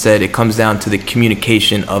Justin said, it comes down to the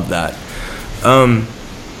communication of that.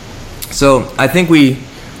 So I think we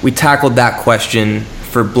tackled that question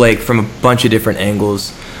for Blake from a bunch of different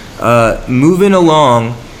angles. Moving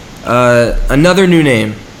along, another new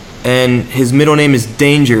name, and his middle name is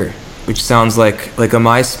Danger, which sounds like a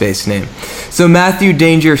MySpace name. So Matthew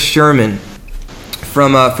Danger Sherman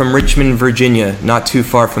from Richmond, Virginia, not too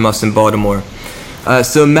far from us in Baltimore.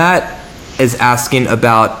 So Matt is asking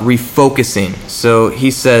about refocusing. So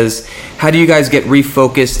he says, how do you guys get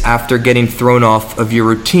refocused after getting thrown off of your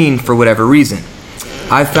routine for whatever reason?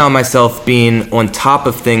 I found myself being on top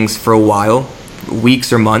of things for a while,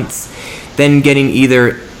 weeks or months, then getting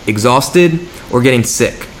either exhausted or getting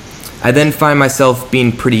sick. I then find myself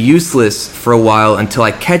being pretty useless for a while until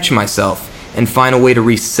I catch myself and find a way to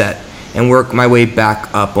reset and work my way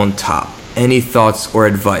back up on top. Any thoughts or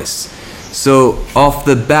advice? So off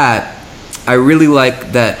the bat, I really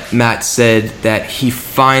like that Matt said that he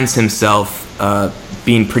finds himself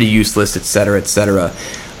being pretty useless, etc., etc.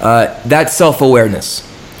 That's self-awareness,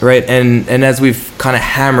 right? And as we've kind of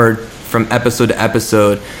hammered from episode to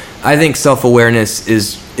episode, I think self-awareness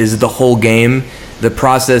is the whole game. The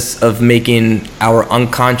process of making our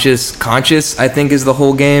unconscious conscious, I think, is the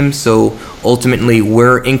whole game. So ultimately,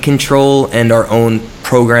 we're in control, and our own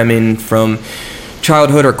programming from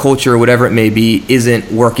childhood or culture or whatever it may be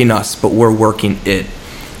isn't working us, but we're working it.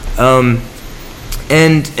 And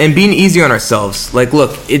being easy on ourselves. Like,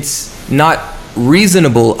 look, it's not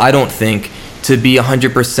reasonable, I don't think, to be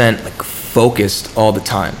 100% like focused all the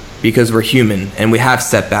time, because we're human and we have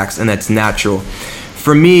setbacks, and that's natural.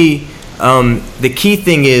 For me, the key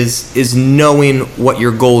thing is knowing what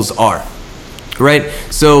your goals are, right?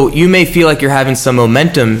 So you may feel like you're having some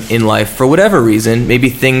momentum in life for whatever reason. Maybe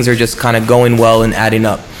things are just kind of going well and adding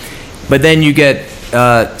up. But then you get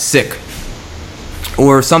sick,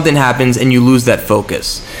 or something happens and you lose that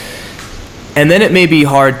focus. And then it may be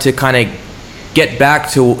hard to kind of get back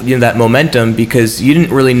to that momentum because you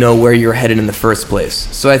didn't really know where you're headed in the first place.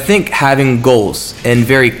 So I think having goals, and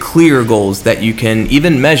very clear goals that you can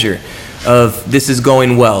even measure, of this is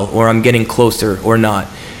going well, or I'm getting closer or not.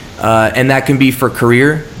 And that can be for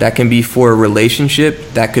career, that can be for a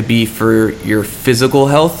relationship, that could be for your physical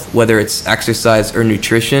health, whether it's exercise or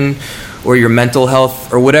nutrition, or your mental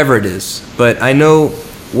health, or whatever it is. But I know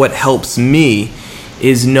what helps me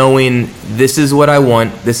is knowing this is what I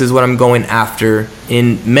want, this is what I'm going after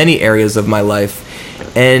in many areas of my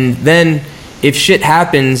life. And then if shit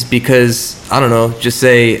happens because, I don't know, just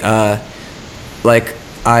say, like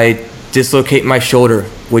I dislocate my shoulder,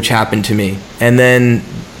 which happened to me, and then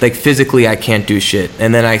like physically I can't do shit,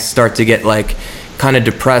 and then I start to get like kind of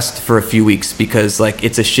depressed for a few weeks because like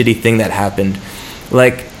it's a shitty thing that happened.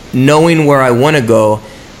 Like knowing where I want to go,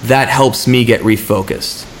 that helps me get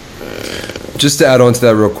refocused. Just to add on to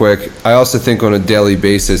that real quick, I also think on a daily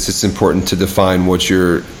basis, it's important to define what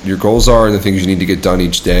your goals are and the things you need to get done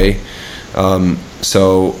each day.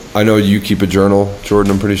 So I know you keep a journal,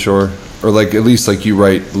 Jordan, I'm pretty sure, or like at least like you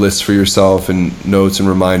write lists for yourself and notes and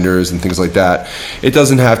reminders and things like that. It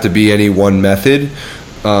doesn't have to be any one method.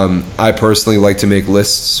 I personally like to make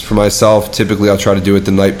lists for myself. Typically I'll try to do it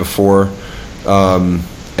the night before,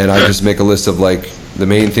 and I just make a list of like the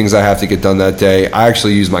main things I have to get done that day. I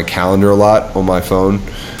actually use my calendar a lot on my phone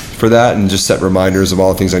for that and just set reminders of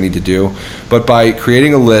all the things I need to do. But by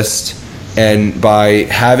creating a list and by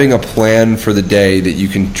having a plan for the day that you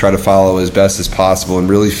can try to follow as best as possible and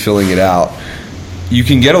really filling it out, you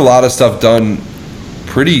can get a lot of stuff done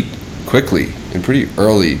pretty quickly and pretty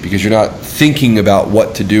early because you're not thinking about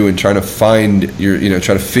what to do and trying to find trying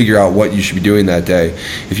to figure out what you should be doing that day.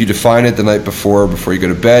 If you define it the night before you go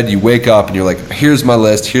to bed, you wake up and you're like, here's my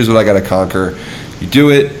list, here's what I got to conquer. You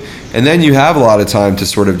do it, and then you have a lot of time to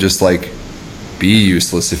sort of just like be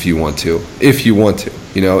useless if you want to. If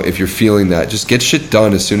you're feeling that, just get shit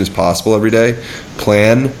done as soon as possible every day,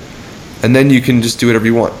 plan, and then you can just do whatever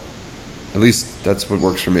you want. At least that's what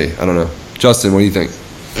works for me. I don't know. Justin, what do you think?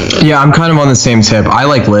 Yeah, I'm kind of on the same tip. I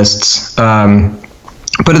like lists, but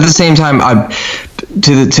at the same time,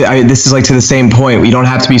 this is like to the same point. You don't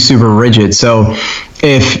have to be super rigid. So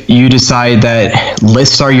if you decide that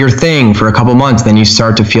lists are your thing for a couple months, then you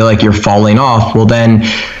start to feel like you're falling off. Well, then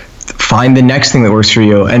find the next thing that works for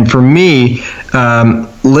you. And for me,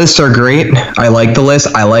 lists are great. I like the list.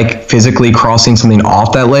 I like physically crossing something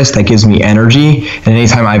off that list. That gives me energy. And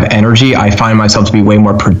anytime I have energy, I find myself to be way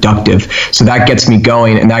more productive. So that gets me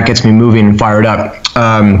going and that gets me moving and fired up.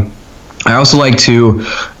 I also like to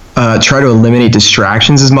try to eliminate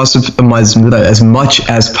distractions as much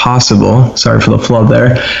as possible. Sorry for the flub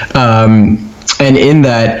there. And in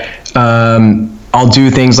that, I'll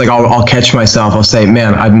do things like I'll catch myself. I'll say,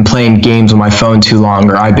 man, I've been playing games on my phone too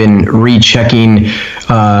long, or I've been rechecking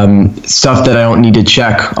stuff that I don't need to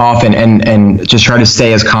check often, and just try to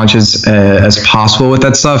stay as conscious as possible with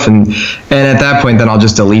that stuff. And at that point, then I'll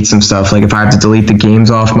just delete some stuff. Like if I have to delete the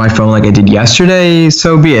games off my phone like I did yesterday,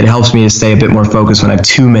 so be it. It helps me to stay a bit more focused when I have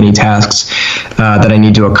too many tasks that I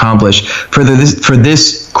need to accomplish. For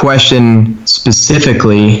this question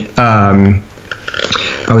specifically,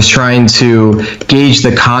 I was trying to gauge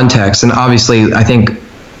the context, and obviously I think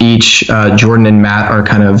each Jordan and Matt are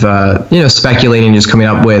kind of speculating, just coming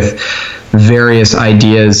up with various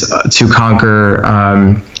ideas to conquer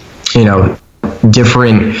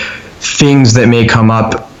different things that may come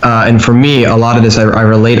up. And for me, a lot of this, I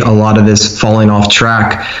relate a lot of this falling off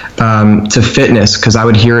track to fitness, because I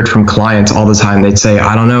would hear it from clients all the time. They'd say,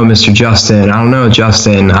 I don't know, Mr. Justin. I don't know,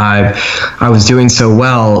 Justin. I was doing so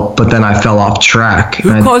well, but then I fell off track.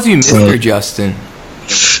 Who calls you Mr. Justin?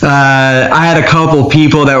 I had a couple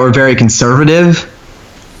people that were very conservative,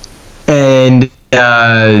 and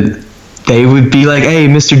they would be like, hey,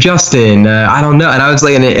 Mr. Justin, I don't know. And I was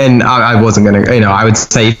like, and I wasn't going to, I would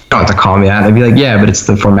say, you don't have to call me that. And they'd be like, yeah, but it's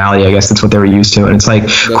the formality. I guess that's what they were used to. And it's like,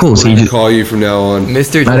 that's cool. So you just call you from now on.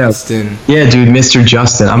 Mr. Justin. Yeah, dude, Mr.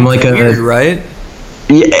 Justin. I'm like weird, right?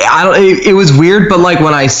 Yeah, it was weird, but like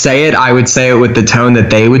when I say it, I would say it with the tone that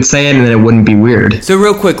they would say it, and then it wouldn't be weird. So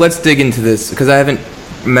real quick, let's dig into this, because I haven't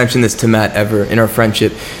mentioned this to Matt ever in our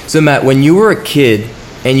friendship. So Matt, when you were a kid,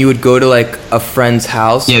 and you would go to like a friend's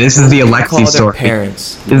house. Yeah, this is the Alexi story.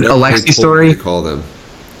 Parents. Alexi story. Call them.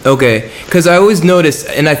 Okay, because I always noticed,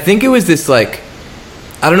 and I think it was this like,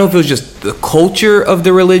 I don't know if it was just the culture of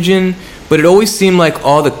the religion, but it always seemed like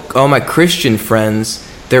all my Christian friends,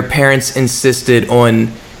 their parents insisted on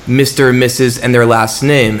Mr. and Mrs. and their last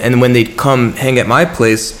name, and when they'd come hang at my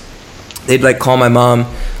place, they'd like call my mom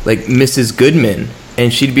like Mrs. Goodman,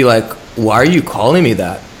 and she'd be like, "Why are you calling me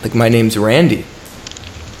that? Like my name's Randy."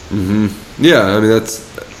 Mm-hmm. Yeah, I mean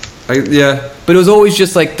yeah. But it was always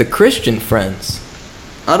just like the Christian friends.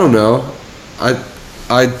 I don't know. I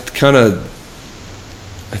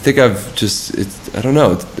think I've just, I don't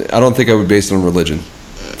know. I don't think I would base it on religion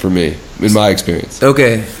for me, in my experience.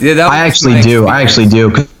 Okay. Yeah, I actually do.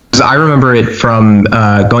 Because I remember it from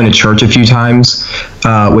going to church a few times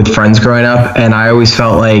with friends growing up, and I always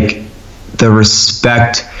felt like the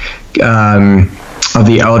respect of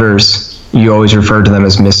the elders, you always referred to them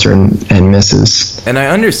as Mr. and Mrs. And I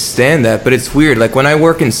understand that, but it's weird. Like when I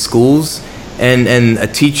work in schools and a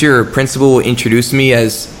teacher or principal will introduce me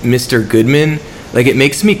as Mr. Goodman, like it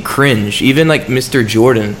makes me cringe, even like Mr.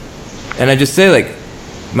 Jordan. And I just say like,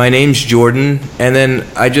 my name's Jordan, and then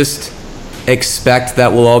I just expect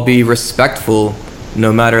that we'll all be respectful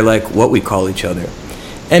no matter like what we call each other.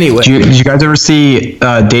 Anyway. Did you guys ever see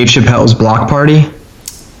Dave Chappelle's Block Party?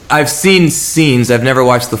 I've seen scenes. I've never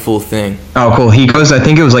watched the full thing. Oh, cool. He goes, I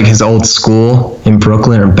think it was like his old school in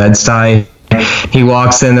Brooklyn or Bed-Stuy. He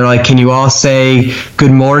walks in, they're like, can you all say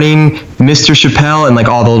good morning, Mr. Chappelle? And like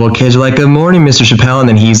all the little kids are like, good morning, Mr. Chappelle. And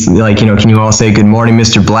then he's like, can you all say good morning,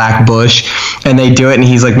 Mr. Blackbush? And they do it, and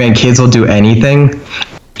he's like, man, kids will do anything.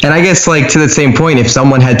 And I guess like to the same point, if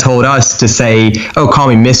someone had told us to say, oh, call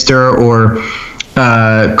me Mr. or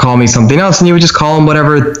call me something else, and you would just call them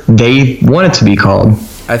whatever they wanted to be called.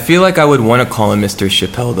 I feel like I would want to call him Mr.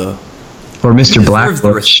 Chappelle though. Or Mr. Blackbush.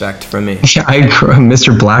 The respect from me. Yeah,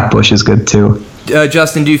 Mr. Blackbush is good too.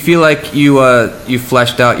 Justin, do you feel like you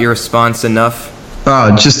fleshed out your response enough?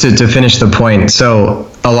 Just to finish the point. So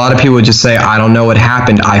a lot of people would just say, I don't know what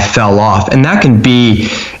happened, I fell off. And that can be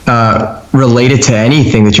related to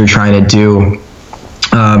anything that you're trying to do.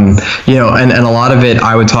 And a lot of it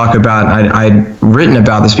I would talk about, I'd written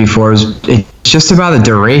about this before, it's just about the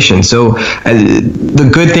duration. So the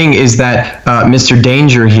good thing is that Mr.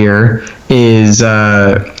 Danger here is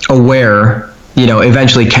aware,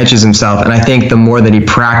 eventually catches himself. And I think the more that he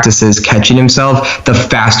practices catching himself, the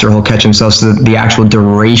faster he'll catch himself. So that the actual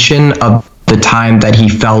duration of the time that he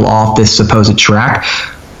fell off this supposed track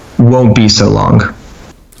won't be so long.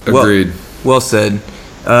 Agreed. Well said.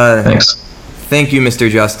 Thanks. Thank you, Mr.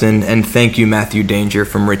 Justin, and thank you, Matthew Danger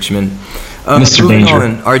from Richmond. Mr.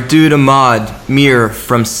 Danger. Our dude Ahmad Mir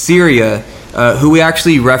from Syria, who we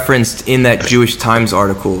actually referenced in that Jewish Times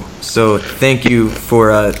article. So thank you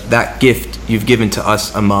for that gift you've given to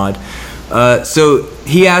us, Ahmad. So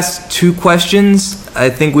he asked 2 questions. I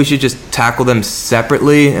think we should just tackle them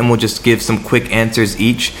separately, and we'll just give some quick answers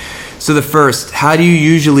each. So the first, how do you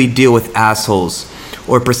usually deal with assholes,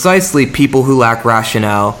 or precisely people who lack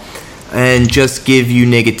rationale and just give you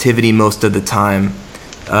negativity most of the time,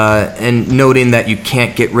 and noting that you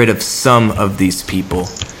can't get rid of some of these people?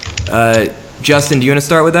 Justin, do you want to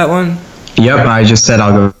start with that one? Yep, I just said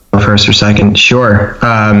I'll go first or second. Sure.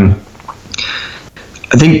 I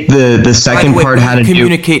think the second part had to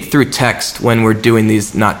communicate through text when we're doing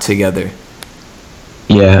these not together.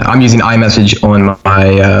 Yeah, I'm using iMessage on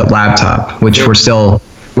my laptop, which we're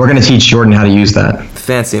going to teach Jordan how to use that.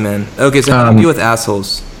 Fancy, man. Okay, so how do you deal with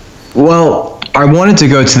assholes? Well, I wanted to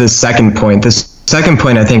go to the second point. The second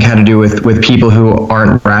point, I think, had to do with people who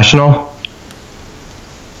aren't rational.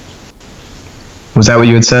 Was that what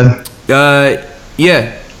you had said? Yeah.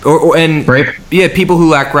 And right? Yeah, people who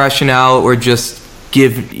lack rationale or just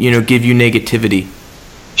give you negativity.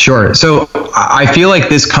 Sure. So I feel like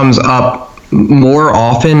this comes up more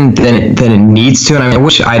often than it needs to, and I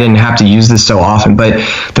wish I didn't have to use this so often, but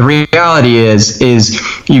the reality is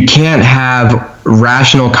you can't have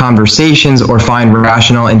rational conversations or find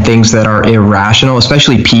rational in things that are irrational,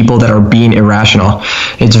 especially people that are being irrational.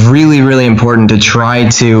 It's really, really important to try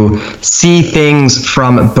to see things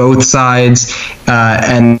from both sides,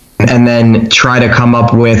 and then try to come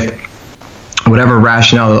up with whatever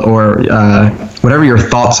rationale or whatever your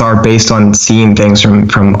thoughts are based on seeing things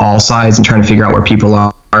from all sides and trying to figure out where people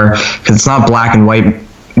are, because it's not black and white.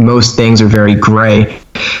 Most things are very gray.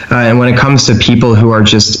 And when it comes to people who are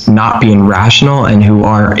just not being rational and who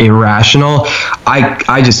are irrational,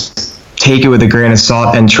 I just take it with a grain of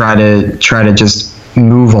salt and try to just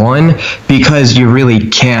move on, because you really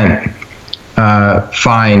can't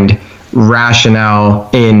find rationale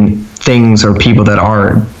in things or people that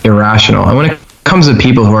are irrational. And when it comes to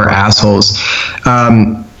people who are assholes,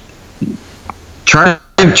 try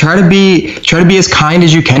to be as kind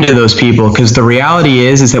as you can to those people, because the reality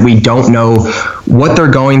is that we don't know what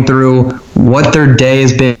they're going through, what their day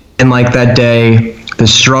has been like that day, the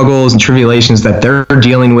struggles and tribulations that they're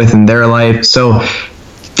dealing with in their life. So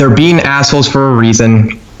they're being assholes for a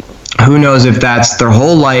reason. Who knows if that's their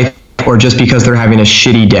whole life or just because they're having a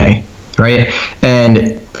shitty day, right?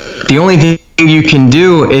 And the only thing you can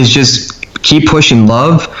do is just keep pushing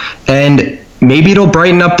love, and maybe it'll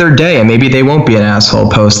brighten up their day, and maybe they won't be an asshole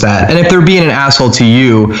post that. And if they're being an asshole to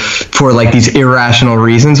you for like these irrational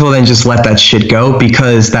reasons, well, then just let that shit go,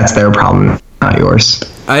 because that's their problem, not yours.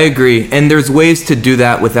 I agree. And there's ways to do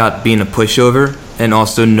that without being a pushover, and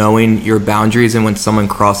also knowing your boundaries and when someone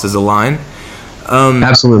crosses a line.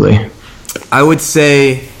 Absolutely. I would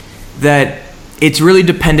say that it's really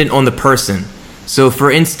dependent on the person. So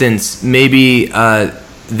for instance, maybe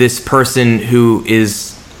this person who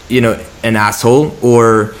is, an asshole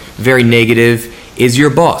or very negative is your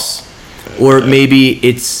boss. Or maybe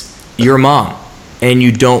it's your mom, and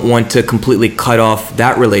you don't want to completely cut off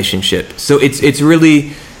that relationship. So it's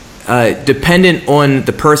really dependent on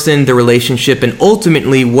the person, the relationship, and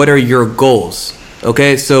ultimately, what are your goals?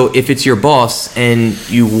 Okay, so if it's your boss and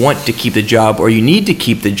you want to keep the job, or you need to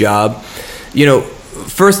keep the job,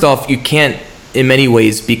 first off, you can't in many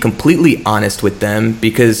ways be completely honest with them,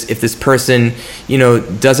 because if this person,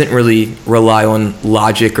 doesn't really rely on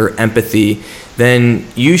logic or empathy, then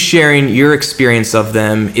you sharing your experience of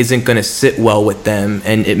them isn't going to sit well with them,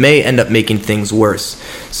 and it may end up making things worse.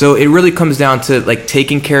 So it really comes down to like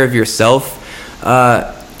taking care of yourself.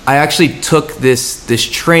 I actually took this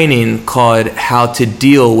training called How to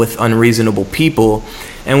Deal with Unreasonable People,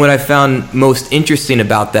 and what I found most interesting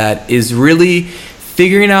about that is really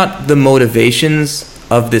figuring out the motivations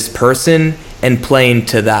of this person and playing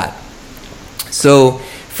to that. So,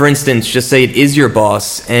 for instance, just say it is your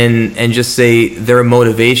boss, and just say their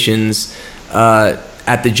motivations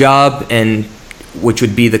at the job, and which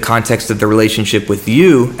would be the context of the relationship with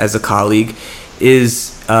you as a colleague,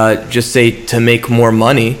 is just say to make more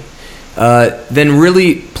money. Then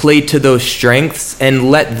really play to those strengths and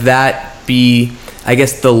let that be, I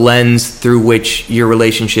guess, the lens through which your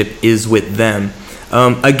relationship is with them.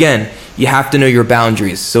 Again, you have to know your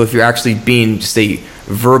boundaries. So if you're actually being, say,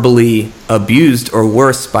 verbally abused or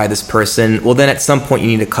worse by this person, well, then at some point you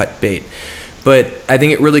need to cut bait. But I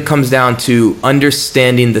think it really comes down to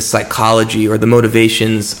understanding the psychology or the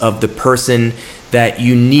motivations of the person that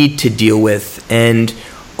you need to deal with, and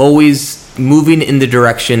always moving in the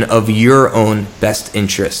direction of your own best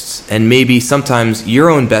interests. And maybe sometimes your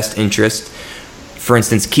own best interest, for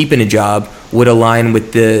instance, keeping a job, would align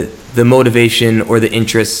with the motivation or the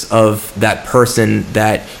interests of that person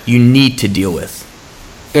that you need to deal with.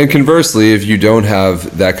 And conversely, if you don't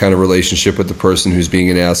have that kind of relationship with the person who's being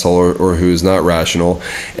an asshole or who's not rational,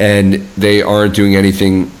 and they aren't doing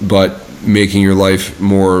anything but making your life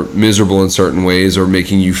more miserable in certain ways, or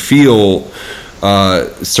making you feel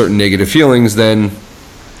certain negative feelings, then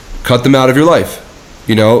cut them out of your life,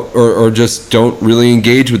 or just don't really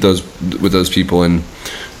engage with those people, and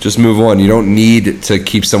just move on. You don't need to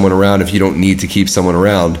keep someone around if you don't need to keep someone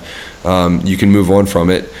around. You can move on from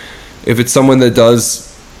it. If it's someone that does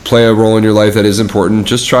play a role in your life that is important,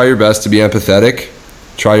 just try your best to be empathetic.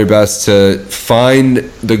 Try your best to find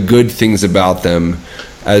the good things about them.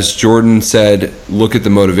 As Jordan said, look at the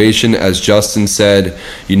motivation. As Justin said,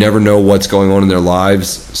 you never know what's going on in their lives.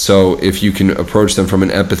 So if you can approach them from an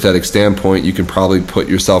empathetic standpoint, you can probably put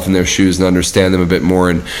yourself in their shoes and understand them a bit more.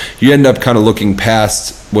 And you end up kind of looking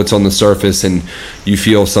past what's on the surface, and you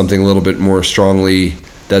feel something a little bit more strongly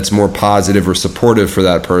that's more positive or supportive for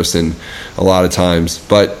that person a lot of times.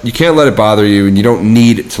 But you can't let it bother you, and you don't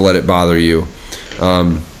need to let it bother you.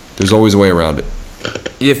 There's always a way around it.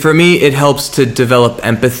 Yeah, for me, it helps to develop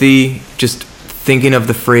empathy, just thinking of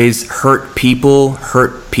the phrase hurt people,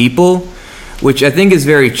 which I think is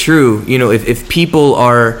very true. If people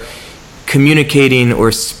are communicating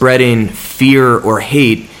or spreading fear or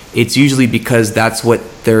hate, it's usually because that's what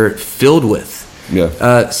they're filled with.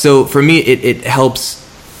 Yeah. So for me, it helps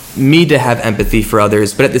me to have empathy for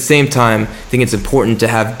others, but at the same time, I think it's important to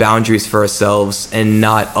have boundaries for ourselves and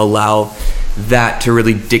not allow that to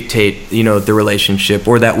really dictate, the relationship,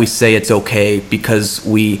 or that we say it's okay because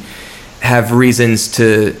we have reasons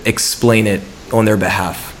to explain it on their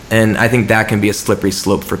behalf. And I think that can be a slippery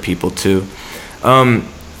slope for people too.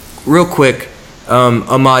 Real quick,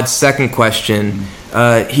 Ahmad's second question,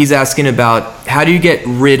 he's asking about how do you get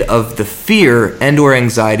rid of the fear and or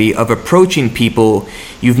anxiety of approaching people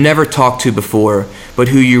you've never talked to before, but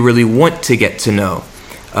who you really want to get to know,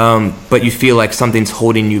 but you feel like something's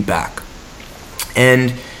holding you back.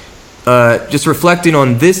 And just reflecting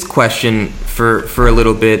on this question for a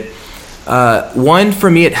little bit, one,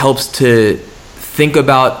 for me, it helps to think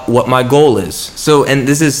about what my goal is. So, and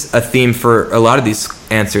this is a theme for a lot of these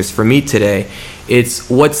answers for me today. It's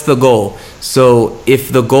what's the goal? So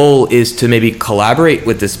if the goal is to maybe collaborate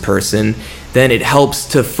with this person, then it helps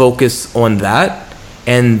to focus on that,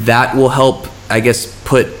 and that will help, I guess,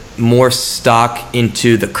 put more stock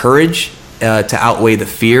into the courage to outweigh the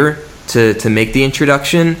fear to make the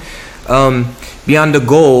introduction. Beyond the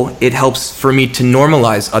goal, it helps for me to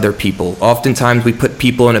normalize other people. Oftentimes we put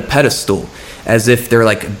people on a pedestal as if they're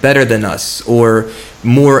like better than us or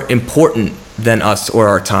more important than us or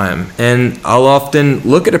our time. And I'll often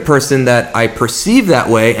look at a person that I perceive that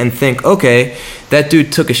way and think, okay, that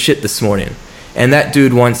dude took a shit this morning, and that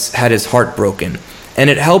dude once had his heart broken. And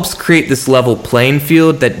it helps create this level playing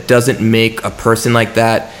field that doesn't make a person like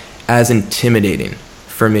that as intimidating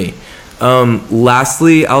for me.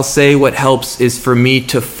 Lastly, I'll say what helps is for me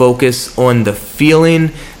to focus on the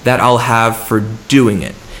feeling that I'll have for doing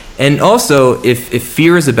it. And also, if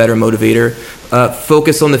fear is a better motivator,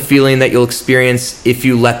 focus on the feeling that you'll experience if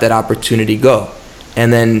you let that opportunity go,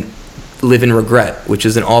 and then live in regret, which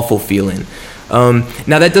is an awful feeling.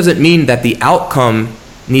 Now, that doesn't mean that the outcome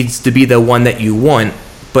needs to be the one that you want,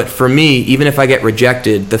 but for me, even if I get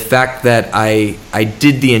rejected, the fact that I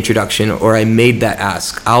did the introduction or I made that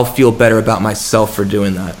ask, I'll feel better about myself for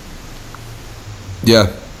doing that.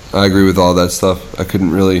 Yeah, I agree with all that stuff. I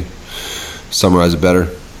couldn't really summarize it better.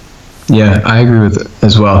 Yeah, I agree with it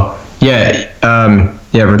as well. Yeah,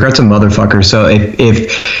 regret's a motherfucker. So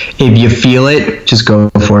if you feel it, just go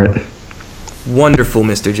for it. Wonderful,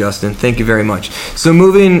 Mr. Justin. Thank you very much. So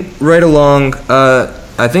moving right along,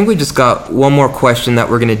 I think we just got one more question that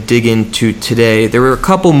we're going to dig into today. There were a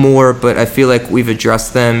couple more, but I feel like we've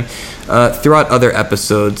addressed them throughout other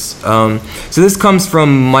episodes. So this comes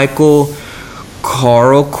from Michael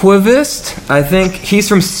Karlqvist, I think. He's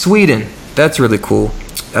from Sweden. That's really cool.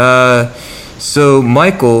 So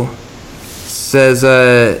Michael says,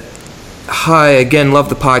 hi, again, love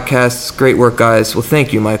the podcast. Great work, guys. Well,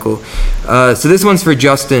 thank you, Michael. So this one's for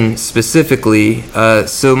Justin specifically.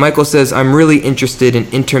 So Michael says, I'm really interested in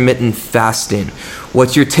intermittent fasting.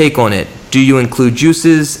 What's your take on it? Do you include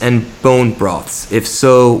juices and bone broths? If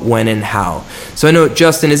so, when and how? So I know,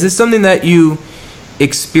 Justin, is this something that you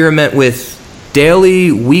experiment with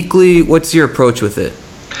daily, weekly? What's your approach with it?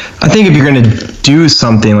 I think if you're going to do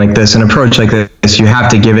something like this, an approach like this, you have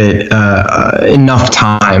to give it enough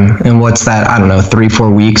time. And what's that? I don't know,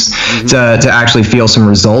 3-4 weeks to actually feel some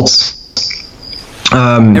results.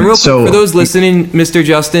 And real quick, for those listening, Mr.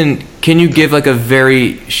 Justin, can you give like a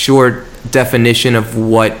very short definition of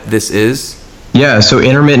what this is? Yeah, so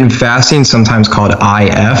intermittent fasting, sometimes called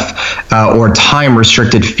IF, or time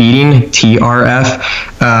restricted feeding, TRF,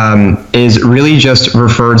 is really just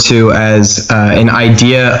referred to as an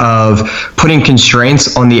idea of putting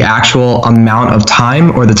constraints on the actual amount of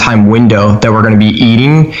time or the time window that we're going to be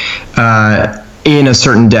eating in a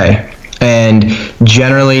certain day. And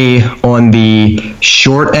generally on the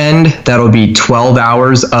short end, that'll be 12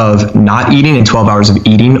 hours of not eating and 12 hours of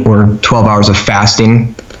eating, or 12 hours of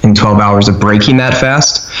fasting and 12 hours of breaking that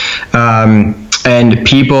fast. And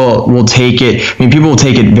people will take it, people will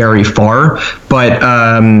take it very far, but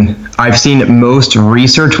I've seen most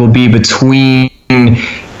research will be between 12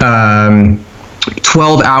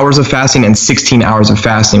 hours of fasting and 16 hours of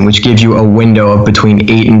fasting, which gives you a window of between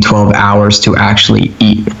 8 and 12 hours to actually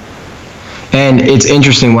eat. And it's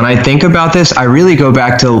interesting, when I think about this, I really go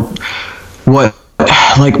back to what,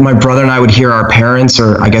 like, my brother and I would hear our parents,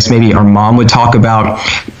 or I guess maybe our mom would talk about,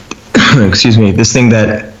 excuse me, this thing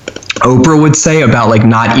that Oprah would say about like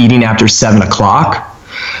not eating after 7 o'clock.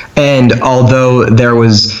 And although there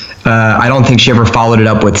was, I don't think she ever followed it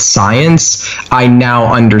up with science, I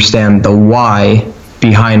now understand the why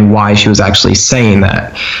behind why she was actually saying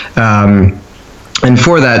that. And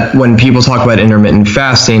for that, when people talk about intermittent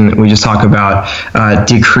fasting, we just talk about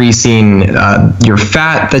decreasing your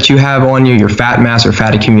fat that you have on you, your fat mass or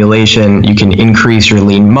fat accumulation. You can increase your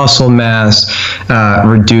lean muscle mass,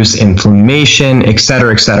 reduce inflammation, et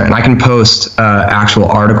cetera, et cetera. And I can post actual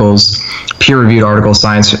articles, peer-reviewed articles,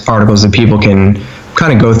 science articles that people can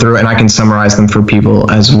kind of go through, and I can summarize them for people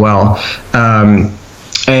as well.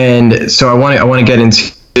 And so I want to get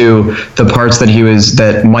into the parts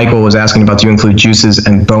that Michael was asking about. Do you include juices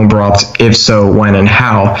and bone broths? If so, when and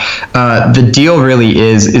how? The deal really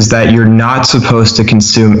is that you're not supposed to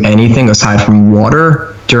consume anything aside from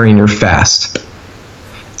water during your fast.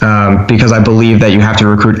 Because I believe that you have to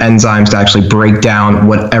recruit enzymes to actually break down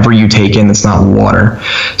whatever you take in that's not water.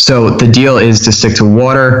 So the deal is to stick to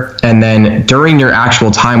water, and then during your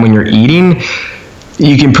actual time when you're eating,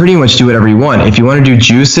 you can pretty much do whatever you want. If you want to do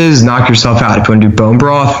juices, knock yourself out. If you want to do bone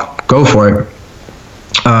broth, go for it.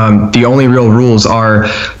 The only real rules are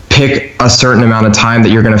pick a certain amount of time that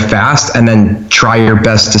you're going to fast, and then try your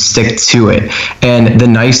best to stick to it. And the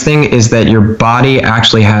nice thing is that your body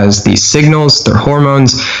actually has these signals, they're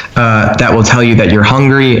hormones, that will tell you that you're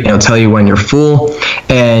hungry. It'll tell you when you're full.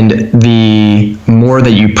 And the more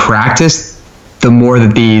that you practice the more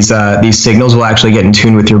that these signals will actually get in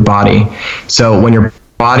tune with your body. So when your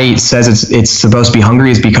body says it's supposed to be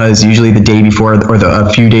hungry, is because usually the day before or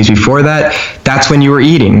a few days before that, that's when you were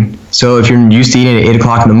eating. So if you're used to eating at 8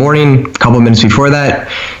 o'clock in the morning, a couple of minutes before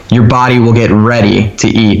that, your body will get ready to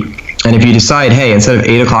eat. And if you decide, hey, instead of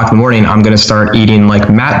 8 o'clock in the morning, I'm going to start eating like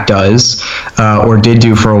Matt does, or did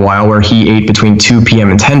do for a while, where he ate between 2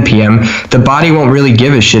 p.m. and 10 p.m., the body won't really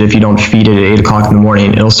give a shit if you don't feed it at 8 o'clock in the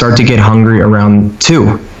morning. It'll start to get hungry around 2,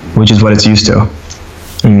 which is what it's used to.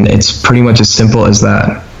 And it's pretty much as simple as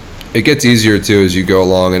that. It gets easier too as you go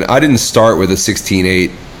along. And I didn't start with a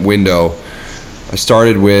 16-8 window. I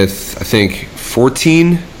started with, I think,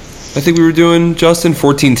 14. I think we were doing, Justin,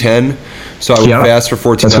 14-10. So I would fast for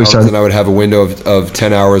 14 hours, and I would have a window of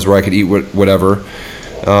 10 hours where I could eat whatever.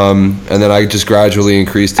 And then I just gradually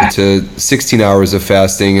increased it to 16 hours of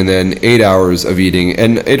fasting and then 8 hours of eating.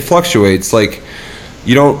 And it fluctuates. Like,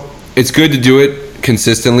 it's good to do it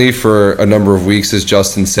consistently for a number of weeks, as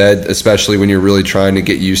Justin said, especially when you're really trying to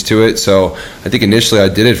get used to it. So I think initially I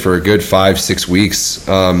did it for a good 5-6 weeks,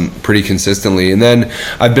 pretty consistently. And then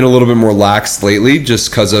I've been a little bit more lax lately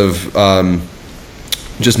just because of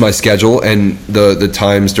just my schedule and the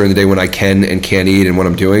times during the day when I can and can't eat and what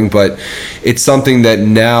I'm doing. But it's something that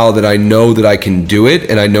now that I know that I can do it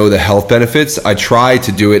and I know the health benefits, I try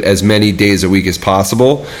to do it as many days a week as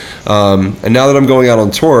possible. And now that I'm going out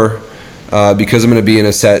on tour, because I'm going to be in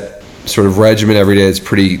a set sort of regimen every day that's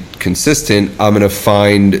pretty consistent, I'm going to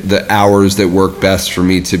find the hours that work best for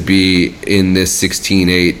me to be in this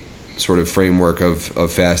 16-8 sort of framework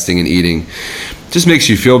of fasting and eating. Just makes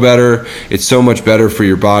you feel better. It's so much better for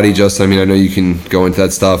your body. Justin, I mean, I know you can go into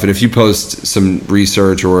that stuff. And if you post some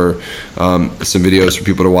research or some videos for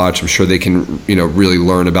people to watch, I'm sure they can, really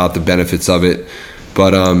learn about the benefits of it.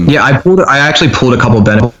 But I actually pulled a couple of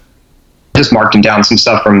benefits. Just marked them down, some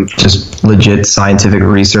stuff from just legit scientific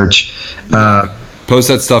research. Post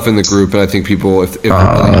that stuff in the group, and I think people, if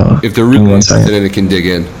they're really interested in it, can dig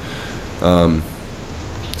in.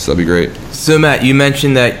 So that'd be great. So Matt, you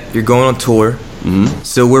mentioned that you're going on tour. Mm-hmm.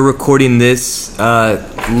 So we're recording this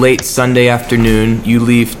late Sunday afternoon. You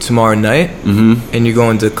leave tomorrow night, and you're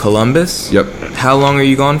going to Columbus. Yep. How long are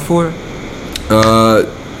you gone for?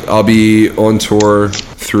 I'll be on tour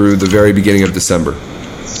through the very beginning of December.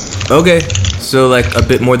 Okay, so like a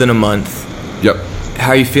bit more than a month. Yep.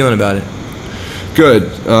 How are you feeling about it? Good.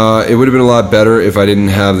 It would have been a lot better if I didn't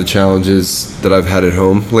have the challenges that I've had at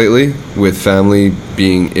home lately with family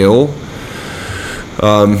being ill.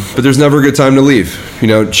 But there's never a good time to leave.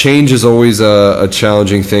 Change is always a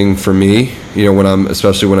challenging thing for me.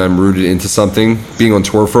 Especially when I'm rooted into something. Being on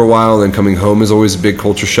tour for a while and then coming home is always a big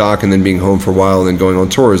culture shock, and then being home for a while and then going on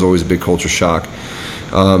tour is always a big culture shock.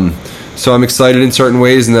 So I'm excited in certain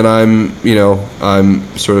ways, and then I've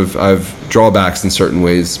drawbacks in certain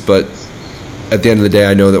ways. But at the end of the day,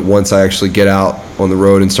 I know that once I actually get out on the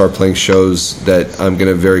road and start playing shows, that I'm going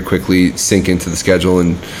to very quickly sink into the schedule,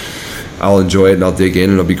 and I'll enjoy it and I'll dig in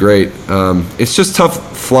and it'll be great. It's just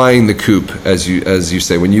tough flying the coop, as you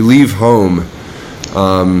say. When you leave home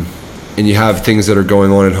and you have things that are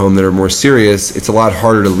going on at home that are more serious, it's a lot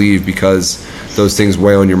harder to leave because those things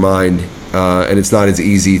weigh on your mind. And it's not as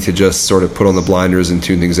easy to just sort of put on the blinders and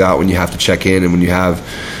tune things out when you have to check in and when you have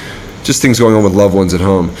just things going on with loved ones at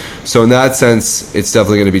home. So in that sense, it's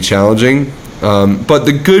definitely going to be challenging. But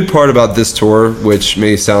the good part about this tour, which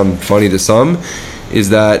may sound funny to some,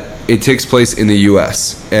 is that it takes place in the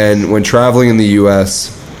U.S. And when traveling in the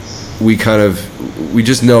U.S., we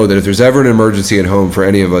just know that if there's ever an emergency at home for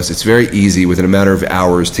any of us, it's very easy within a matter of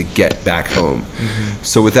hours to get back home. Mm-hmm.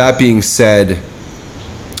 So with that being said,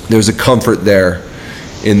 there's a comfort there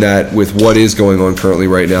in that with what is going on currently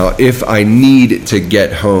right now, if I need to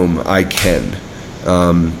get home, I can.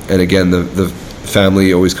 And again, the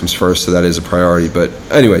family always comes first, so that is a priority. But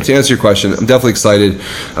anyway, to answer your question, I'm definitely excited.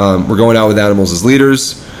 We're going out with Animals as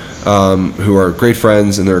Leaders, who are great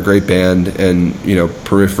friends, and they're a great band. And,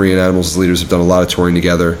 Periphery and Animals as Leaders have done a lot of touring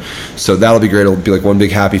together. So that'll be great. It'll be like one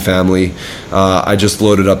big happy family. I just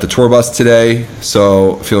loaded up the tour bus today,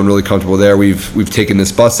 so feeling really comfortable there. We've taken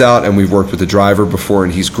this bus out, and we've worked with the driver before,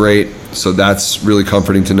 and he's great. So that's really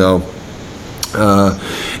comforting to know.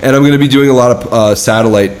 And I'm going to be doing a lot of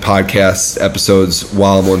satellite podcast episodes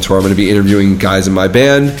while I'm on tour. I'm going to be interviewing guys in my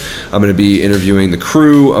band. I'm going to be interviewing the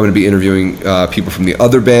crew. I'm going to be interviewing people from the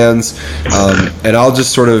other bands. And I'll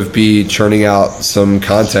just sort of be churning out some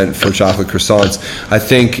content for Chocolate Croissants. I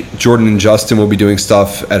think Jordan and Justin will be doing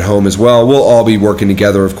stuff at home as well. We'll all be working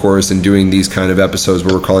together, of course, and doing these kind of episodes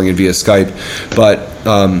where we're calling in via Skype. But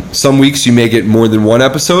some weeks you may get more than one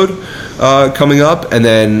episode coming up, and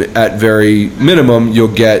then at very minimum you'll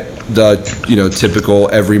get the typical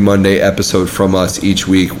every Monday episode from us each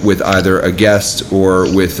week with either a guest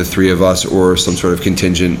or with the three of us or some sort of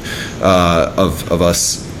contingent of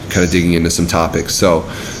us kind of digging into some topics. So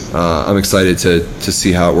I'm excited to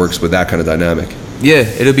see how it works with that kind of dynamic. Yeah,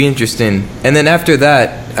 it'll be interesting. And then after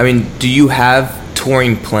that, I mean, do you have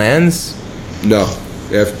touring plans? No.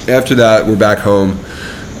 After that, we're back home,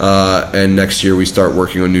 and next year we start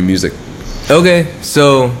working on new music. Okay,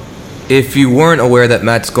 so if you weren't aware that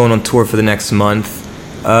Matt's going on tour for the next month,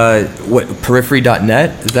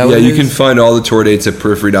 periphery.net? Is that what it is? Yeah, you can find all the tour dates at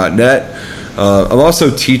periphery.net. I'm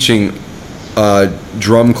also teaching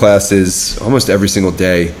drum classes almost every single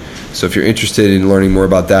day. So if you're interested in learning more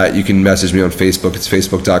about that, you can message me on Facebook. It's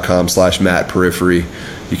facebook.com/MattPeriphery.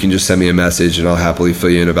 You can just send me a message and I'll happily fill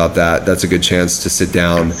you in about that. That's a good chance to sit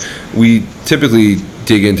down. We typically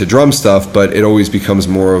dig into drum stuff, but it always becomes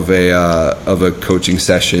more of a coaching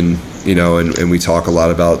session, and we talk a lot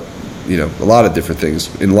about, a lot of different things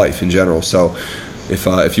in life in general. So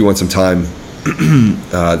if you want some time,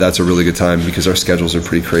 that's a really good time because our schedules are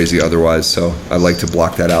pretty crazy otherwise. So I like to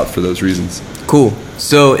block that out for those reasons. Cool.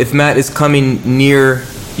 So if Matt is coming near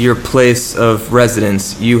your place of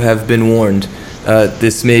residence, you have been warned.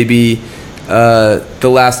 This may be the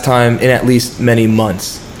last time in at least many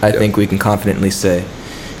months, I think we can confidently say.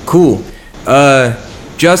 Cool.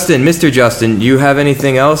 Justin, Mr. Justin, you have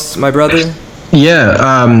anything else, my brother? Yeah,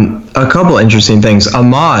 a couple interesting things.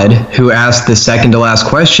 Ahmad, who asked the second to last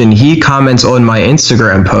question, he comments on my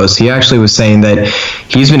Instagram post. He actually was saying that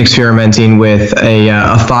he's been experimenting with a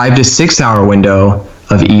 5 to 6 hour window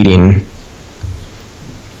of eating.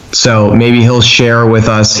 So maybe he'll share with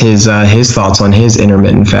us his thoughts on his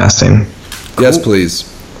intermittent fasting. Cool. Yes, please.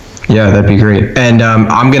 Yeah, that'd be great. And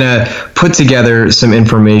I'm gonna put together some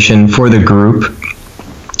information for the group.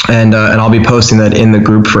 And I'll be posting that in the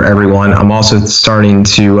group for everyone. I'm also starting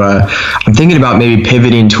to, I'm thinking about maybe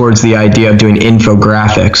pivoting towards the idea of doing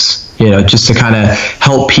infographics, just to kind of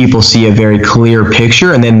help people see a very clear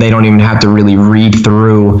picture, and then they don't even have to really read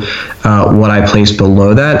through what I place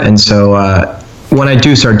below that. And so when I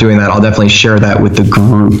do start doing that, I'll definitely share that with the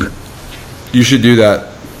group. You should do that.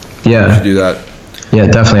 Yeah. You should do that. Yeah,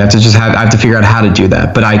 definitely. I have to figure out how to do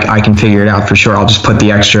that, but I can figure it out for sure. I'll just put the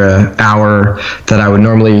extra hour that I would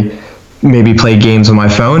normally maybe play games on my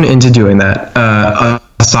phone into doing that.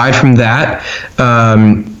 Aside from that,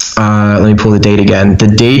 let me pull the date again. The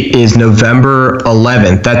date is November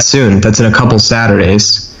 11th. That's soon. That's in a couple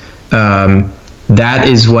Saturdays. That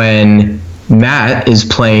is when Matt is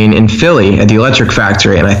playing in Philly at the Electric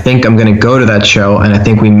Factory, and I think I'm going to go to that show, and I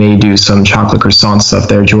think we may do some chocolate croissant stuff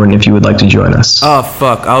there, Jordan, if you would like to join us. Oh,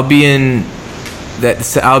 fuck. I'll be in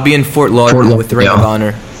Fort Lauderdale with the Ring of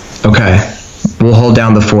Honor. Okay. We'll hold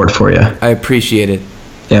down the fort for you. I appreciate it.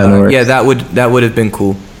 Yeah, no worries. Yeah, that would have been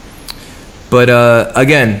cool. But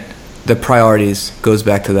again, the priorities goes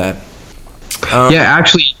back to that. Yeah,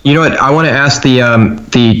 actually, you know what? I want to ask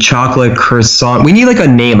the chocolate croissant. We need like a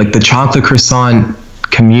name, like the chocolate croissant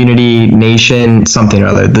community nation, something or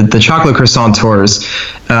other. The chocolate croissant tours.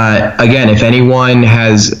 Again, if anyone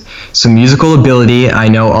has some musical ability, I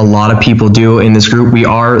know a lot of people do in this group. We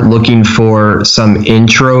are looking for some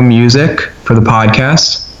intro music for the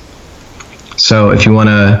podcast. So if you want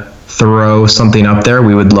to throw something up there,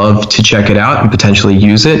 we would love to check it out and potentially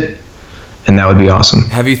use it. And that would be awesome.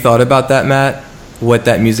 Have you thought about that, Matt? What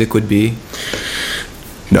that music would be?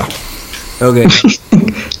 No. Okay.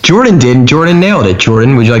 Jordan did. Jordan nailed it.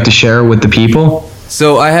 Jordan, would you like to share with the people?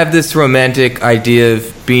 So I have this romantic idea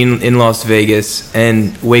of being in Las Vegas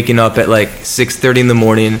and waking up at like 6:30 in the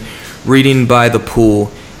morning, reading by the pool.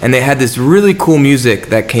 And they had this really cool music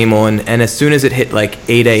that came on. And as soon as it hit like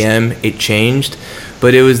 8 a.m., it changed.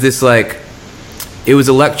 But it was this like... It was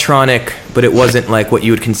electronic, but it wasn't like what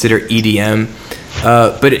you would consider EDM.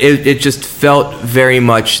 But it just felt very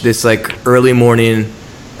much this like early morning,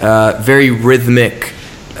 very rhythmic,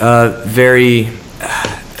 very,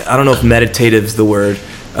 I don't know if meditative's the word,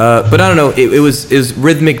 but I don't know, it was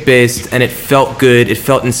rhythmic based and it felt good, it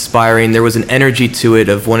felt inspiring, there was an energy to it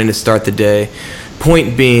of wanting to start the day.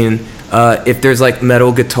 Point being, if there's like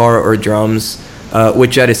metal guitar or drums,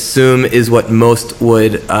 which I'd assume is what most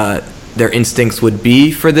would... their instincts would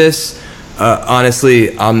be for this.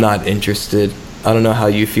 Honestly, I'm not interested. I don't know how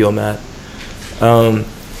you feel, Matt.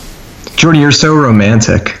 Jordan, you're so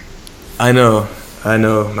romantic. I know. I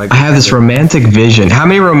know. I have this romantic vision. How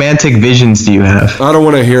many romantic visions do you have? I don't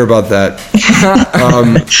want to hear about that.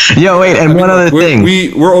 Yo, wait, and one other thing.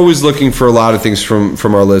 We're always looking for a lot of things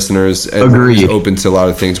from our listeners. And Agreed. We're open to a lot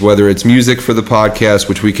of things, whether it's music for the podcast,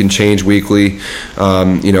 which we can change weekly,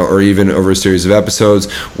 or even over a series of episodes,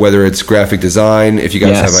 whether it's graphic design, if you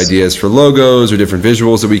guys have ideas for logos or different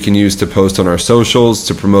visuals that we can use to post on our socials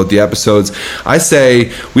to promote the episodes. I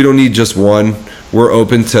say we don't need just one. We're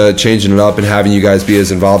open to changing it up and having you guys be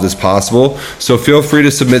as involved as possible. So feel free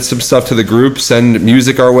to submit some stuff to the group, send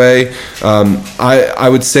music our way. I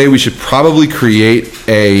would say we should probably create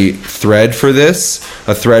a thread for this,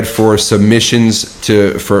 a thread for submissions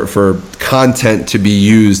for content to be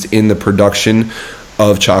used in the production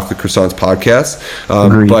of Chocolate Croissants podcast.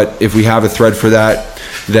 But if we have a thread for that,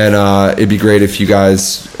 then it'd be great if you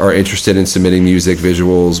guys are interested in submitting music,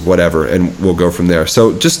 visuals, whatever, and we'll go from there.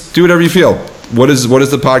 So just do whatever you feel. What does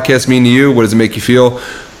the podcast mean to you? What does it make you feel?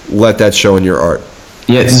 Let that show in your art.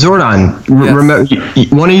 Yeah, Zordon, remember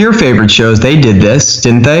one of your favorite shows, they did this,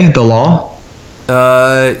 didn't they? The Law?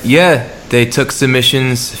 Yeah, they took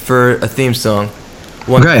submissions for a theme song.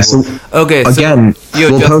 Okay, so again,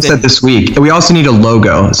 we'll post that this week. We also need a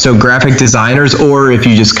logo. So graphic designers, or if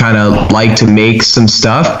you just kind of like to make some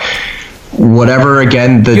stuff, whatever,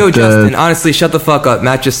 again, Justin, honestly, shut the fuck up.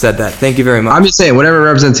 Matt just said that. Thank you very much. I'm just saying, whatever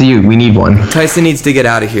represents to you, we need one. Tyson needs to get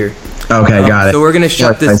out of here. Okay, got it. So we're going to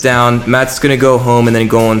shut this down. Matt's going to go home and then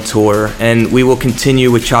go on tour. And we will continue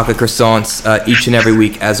with Chocolate Croissants each and every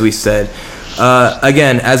week, as we said.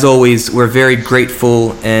 Again, as always, we're very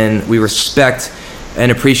grateful and we respect and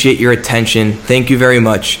appreciate your attention. Thank you very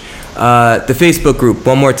much. The Facebook group,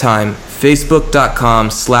 one more time.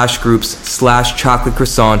 Facebook.com/groups/chocolate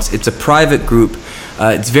croissants. It's a private group.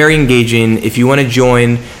 It's very engaging. If you want to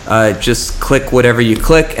join, just click whatever you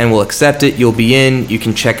click and we'll accept it. You'll be in. You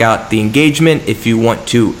can check out the engagement if you want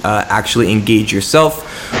to actually engage yourself,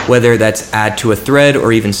 whether that's add to a thread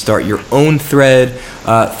or even start your own thread.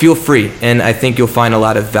 Feel free, and I think you'll find a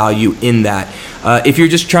lot of value in that. If you're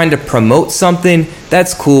just trying to promote something,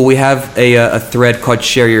 that's cool. We have a thread called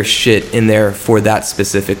Share Your Shit in there for that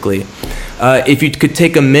specifically. If you could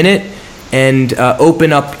take a minute and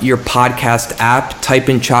open up your podcast app, type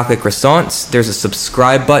in Chocolate Croissants. There's a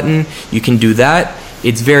subscribe button. You can do that.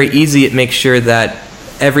 It's very easy. It makes sure that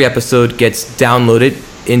every episode gets downloaded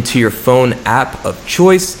into your phone app of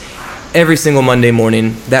choice every single Monday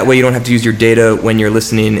morning. That way you don't have to use your data when you're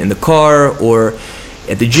listening in the car or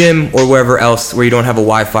at the gym or wherever else where you don't have a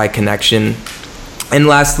Wi-Fi connection. And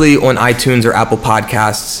lastly, on iTunes or Apple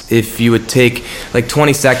Podcasts, if you would take like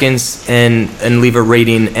 20 seconds and leave a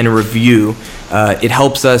rating and a review, it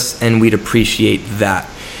helps us and we'd appreciate that.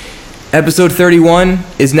 Episode 31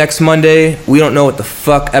 is next Monday. We don't know what the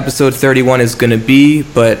fuck episode 31 is going to be,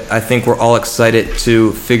 but I think we're all excited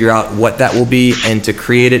to figure out what that will be and to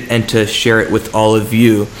create it and to share it with all of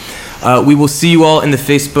you. We will see you all in the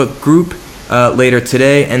Facebook group later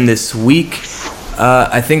today and this week.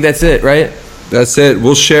 I think that's it, right? That's it.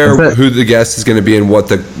 We'll share who the guest is going to be and what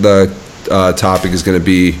the topic is going to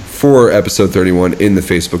be for episode 31 in the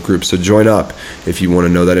Facebook group. So join up if you want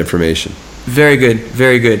to know that information. Very good.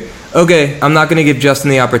 Very good. Okay, I'm not going to give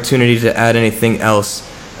Justin the opportunity to add anything else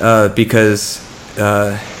because...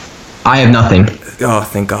 I have nothing. Oh,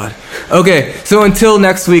 thank God. Okay, so until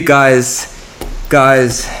next week, guys.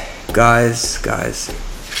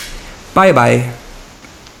 Bye-bye.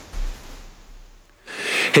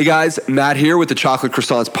 Hey guys, Matt here with the Chocolate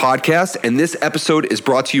Croissants podcast, and this episode is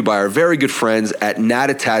brought to you by our very good friends at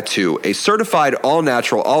Nata Tattoo, a certified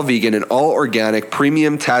all-natural, all-vegan, and all-organic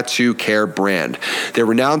premium tattoo care brand. Their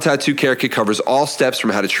renowned tattoo care kit covers all steps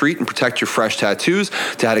from how to treat and protect your fresh tattoos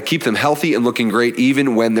to how to keep them healthy and looking great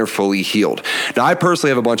even when they're fully healed. Now, I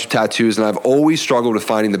personally have a bunch of tattoos, and I've always struggled with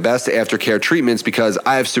finding the best aftercare treatments because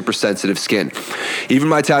I have super sensitive skin. Even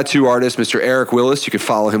my tattoo artist, Mr. Eric Willis, you can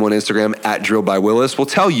follow him on Instagram at DrillByWillis, will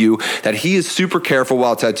tell you that he is super careful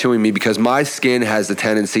while tattooing me because my skin has the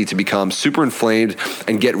tendency to become super inflamed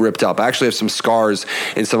and get ripped up. I actually have some scars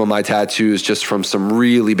in some of my tattoos just from some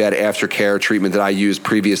really bad aftercare treatment that I used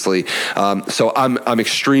previously. So I'm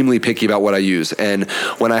extremely picky about what I use. And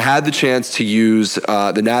when I had the chance to use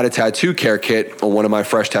the Nata Tattoo Care Kit on one of my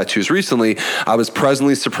fresh tattoos recently, I was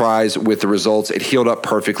pleasantly surprised with the results. It healed up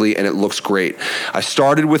perfectly and it looks great. I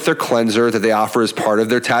started with their cleanser that they offer as part of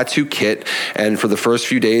their tattoo kit, and for the first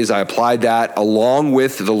few days, I applied that along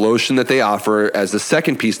with the lotion that they offer as the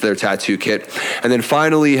second piece of their tattoo kit. And then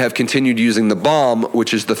finally have continued using the balm,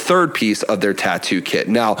 which is the third piece of their tattoo kit.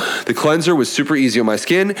 Now, the cleanser was super easy on my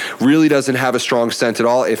skin, really doesn't have a strong scent at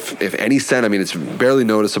all. If any scent, I mean, it's barely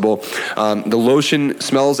noticeable. The lotion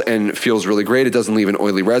smells and feels really great. It doesn't leave an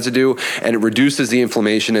oily residue, and it reduces the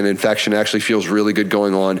inflammation and infection. It actually feels really good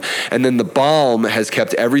going on. And then the balm has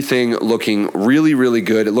kept everything looking really, really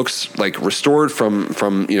good. It looks like restored from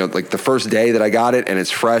like the first day that I got it, and it's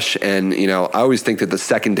fresh. And I always think that the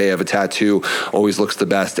second day of a tattoo always looks the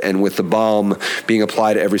best. And with the balm being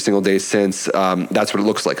applied every single day since, that's what it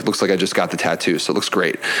looks like. It looks like I just got the tattoo, so it looks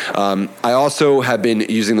great. I also have been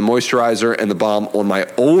using the moisturizer and the balm on my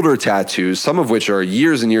older tattoos, some of which are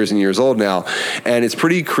years and years and years old now, and it's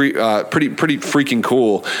pretty freaking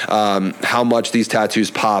cool how much these tattoos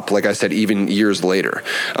pop, like I said, even years later.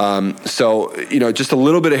 So just a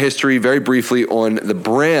little bit of history very briefly on the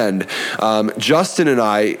brand. Justin and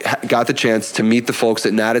I got the chance to meet the folks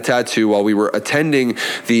at Nata Tattoo while we were attending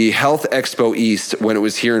the Health Expo East when it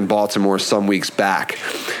was here in Baltimore some weeks back.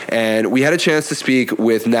 And we had a chance to speak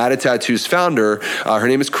with Nata Tattoo's founder. Her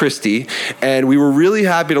name is Christy, and we were really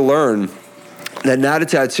happy to learn that Nata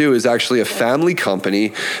Tattoo is actually a family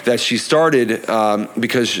company that she started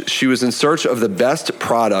because she was in search of the best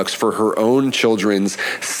products for her own children's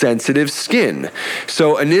sensitive skin.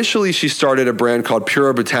 So initially she started a brand called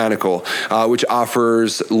Pura Botanical, which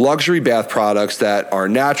offers luxury bath products that are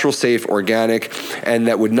natural, safe, organic, and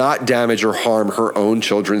that would not damage or harm her own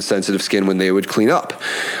children's sensitive skin when they would clean up.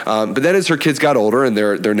 But then as her kids got older, and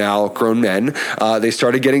they're now grown men, they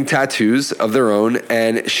started getting tattoos of their own,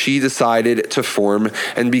 and she decided to form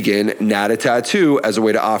and begin Nata Tattoo as a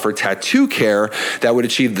way to offer tattoo care that would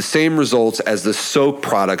achieve the same results as the soap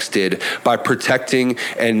products did by protecting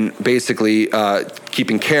and basically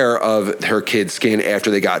keeping care of her kids' skin after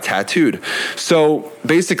they got tattooed. So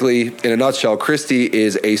basically, in a nutshell, Christy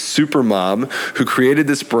is a super mom who created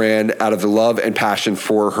this brand out of the love and passion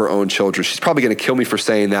for her own children. She's probably going to kill me for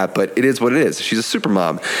saying that, but it is what it is. She's a super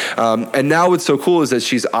mom. And now what's so cool is that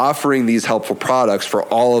she's offering these helpful products for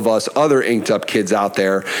all of us other inked up kids out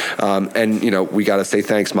there. And we got to say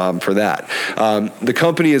thanks, Mom, for that. The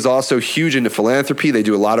company is also huge into philanthropy. They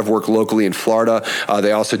do a lot of work locally in Florida.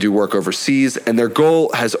 They also do work overseas. And their goal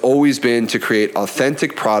has always been to create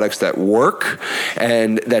authentic products that work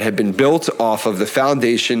and that have been built off of the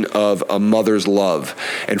foundation of a mother's love.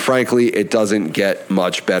 And frankly, it doesn't get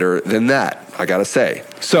much better than that, I gotta say.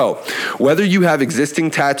 So, whether you have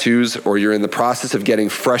existing tattoos or you're in the process of getting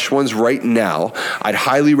fresh ones right now, I'd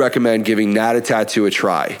highly recommend giving Nata Tattoo a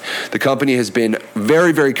try. The company has been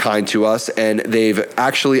very, very kind to us, and they've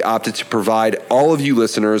actually opted to provide all of you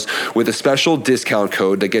listeners with a special discount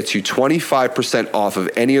code that gets you 25% off of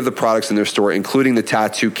any of the products in their store, including the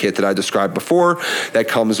tattoo kit that I described before, that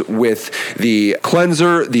comes with the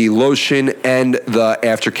cleanser, the lotion, and the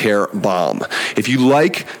aftercare balm. If you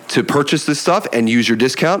like to purchase this stuff and use your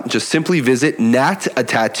discount, just simply visit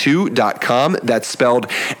natatattoo.com. That's spelled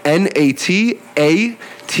NATATAT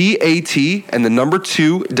and the number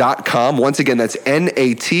 2.com. Once again, that's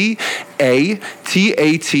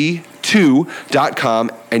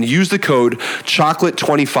NATATAT2.com, and use the code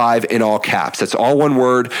chocolate25 in all caps. That's all one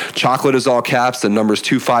word. Chocolate is all caps. The number's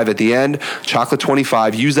 25 at the end.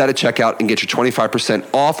 Chocolate25. Use that at checkout and get your 25%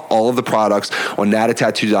 off all of the products on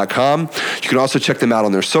natatattoo.com. You can also check them out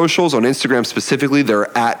on their socials. On Instagram specifically,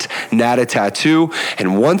 they're at Nata Tattoo.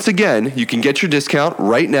 And once again, you can get your discount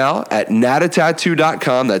right now at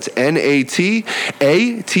natatattoo.com. That's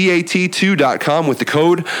NATATAT2.com with the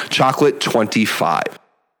code chocolate25.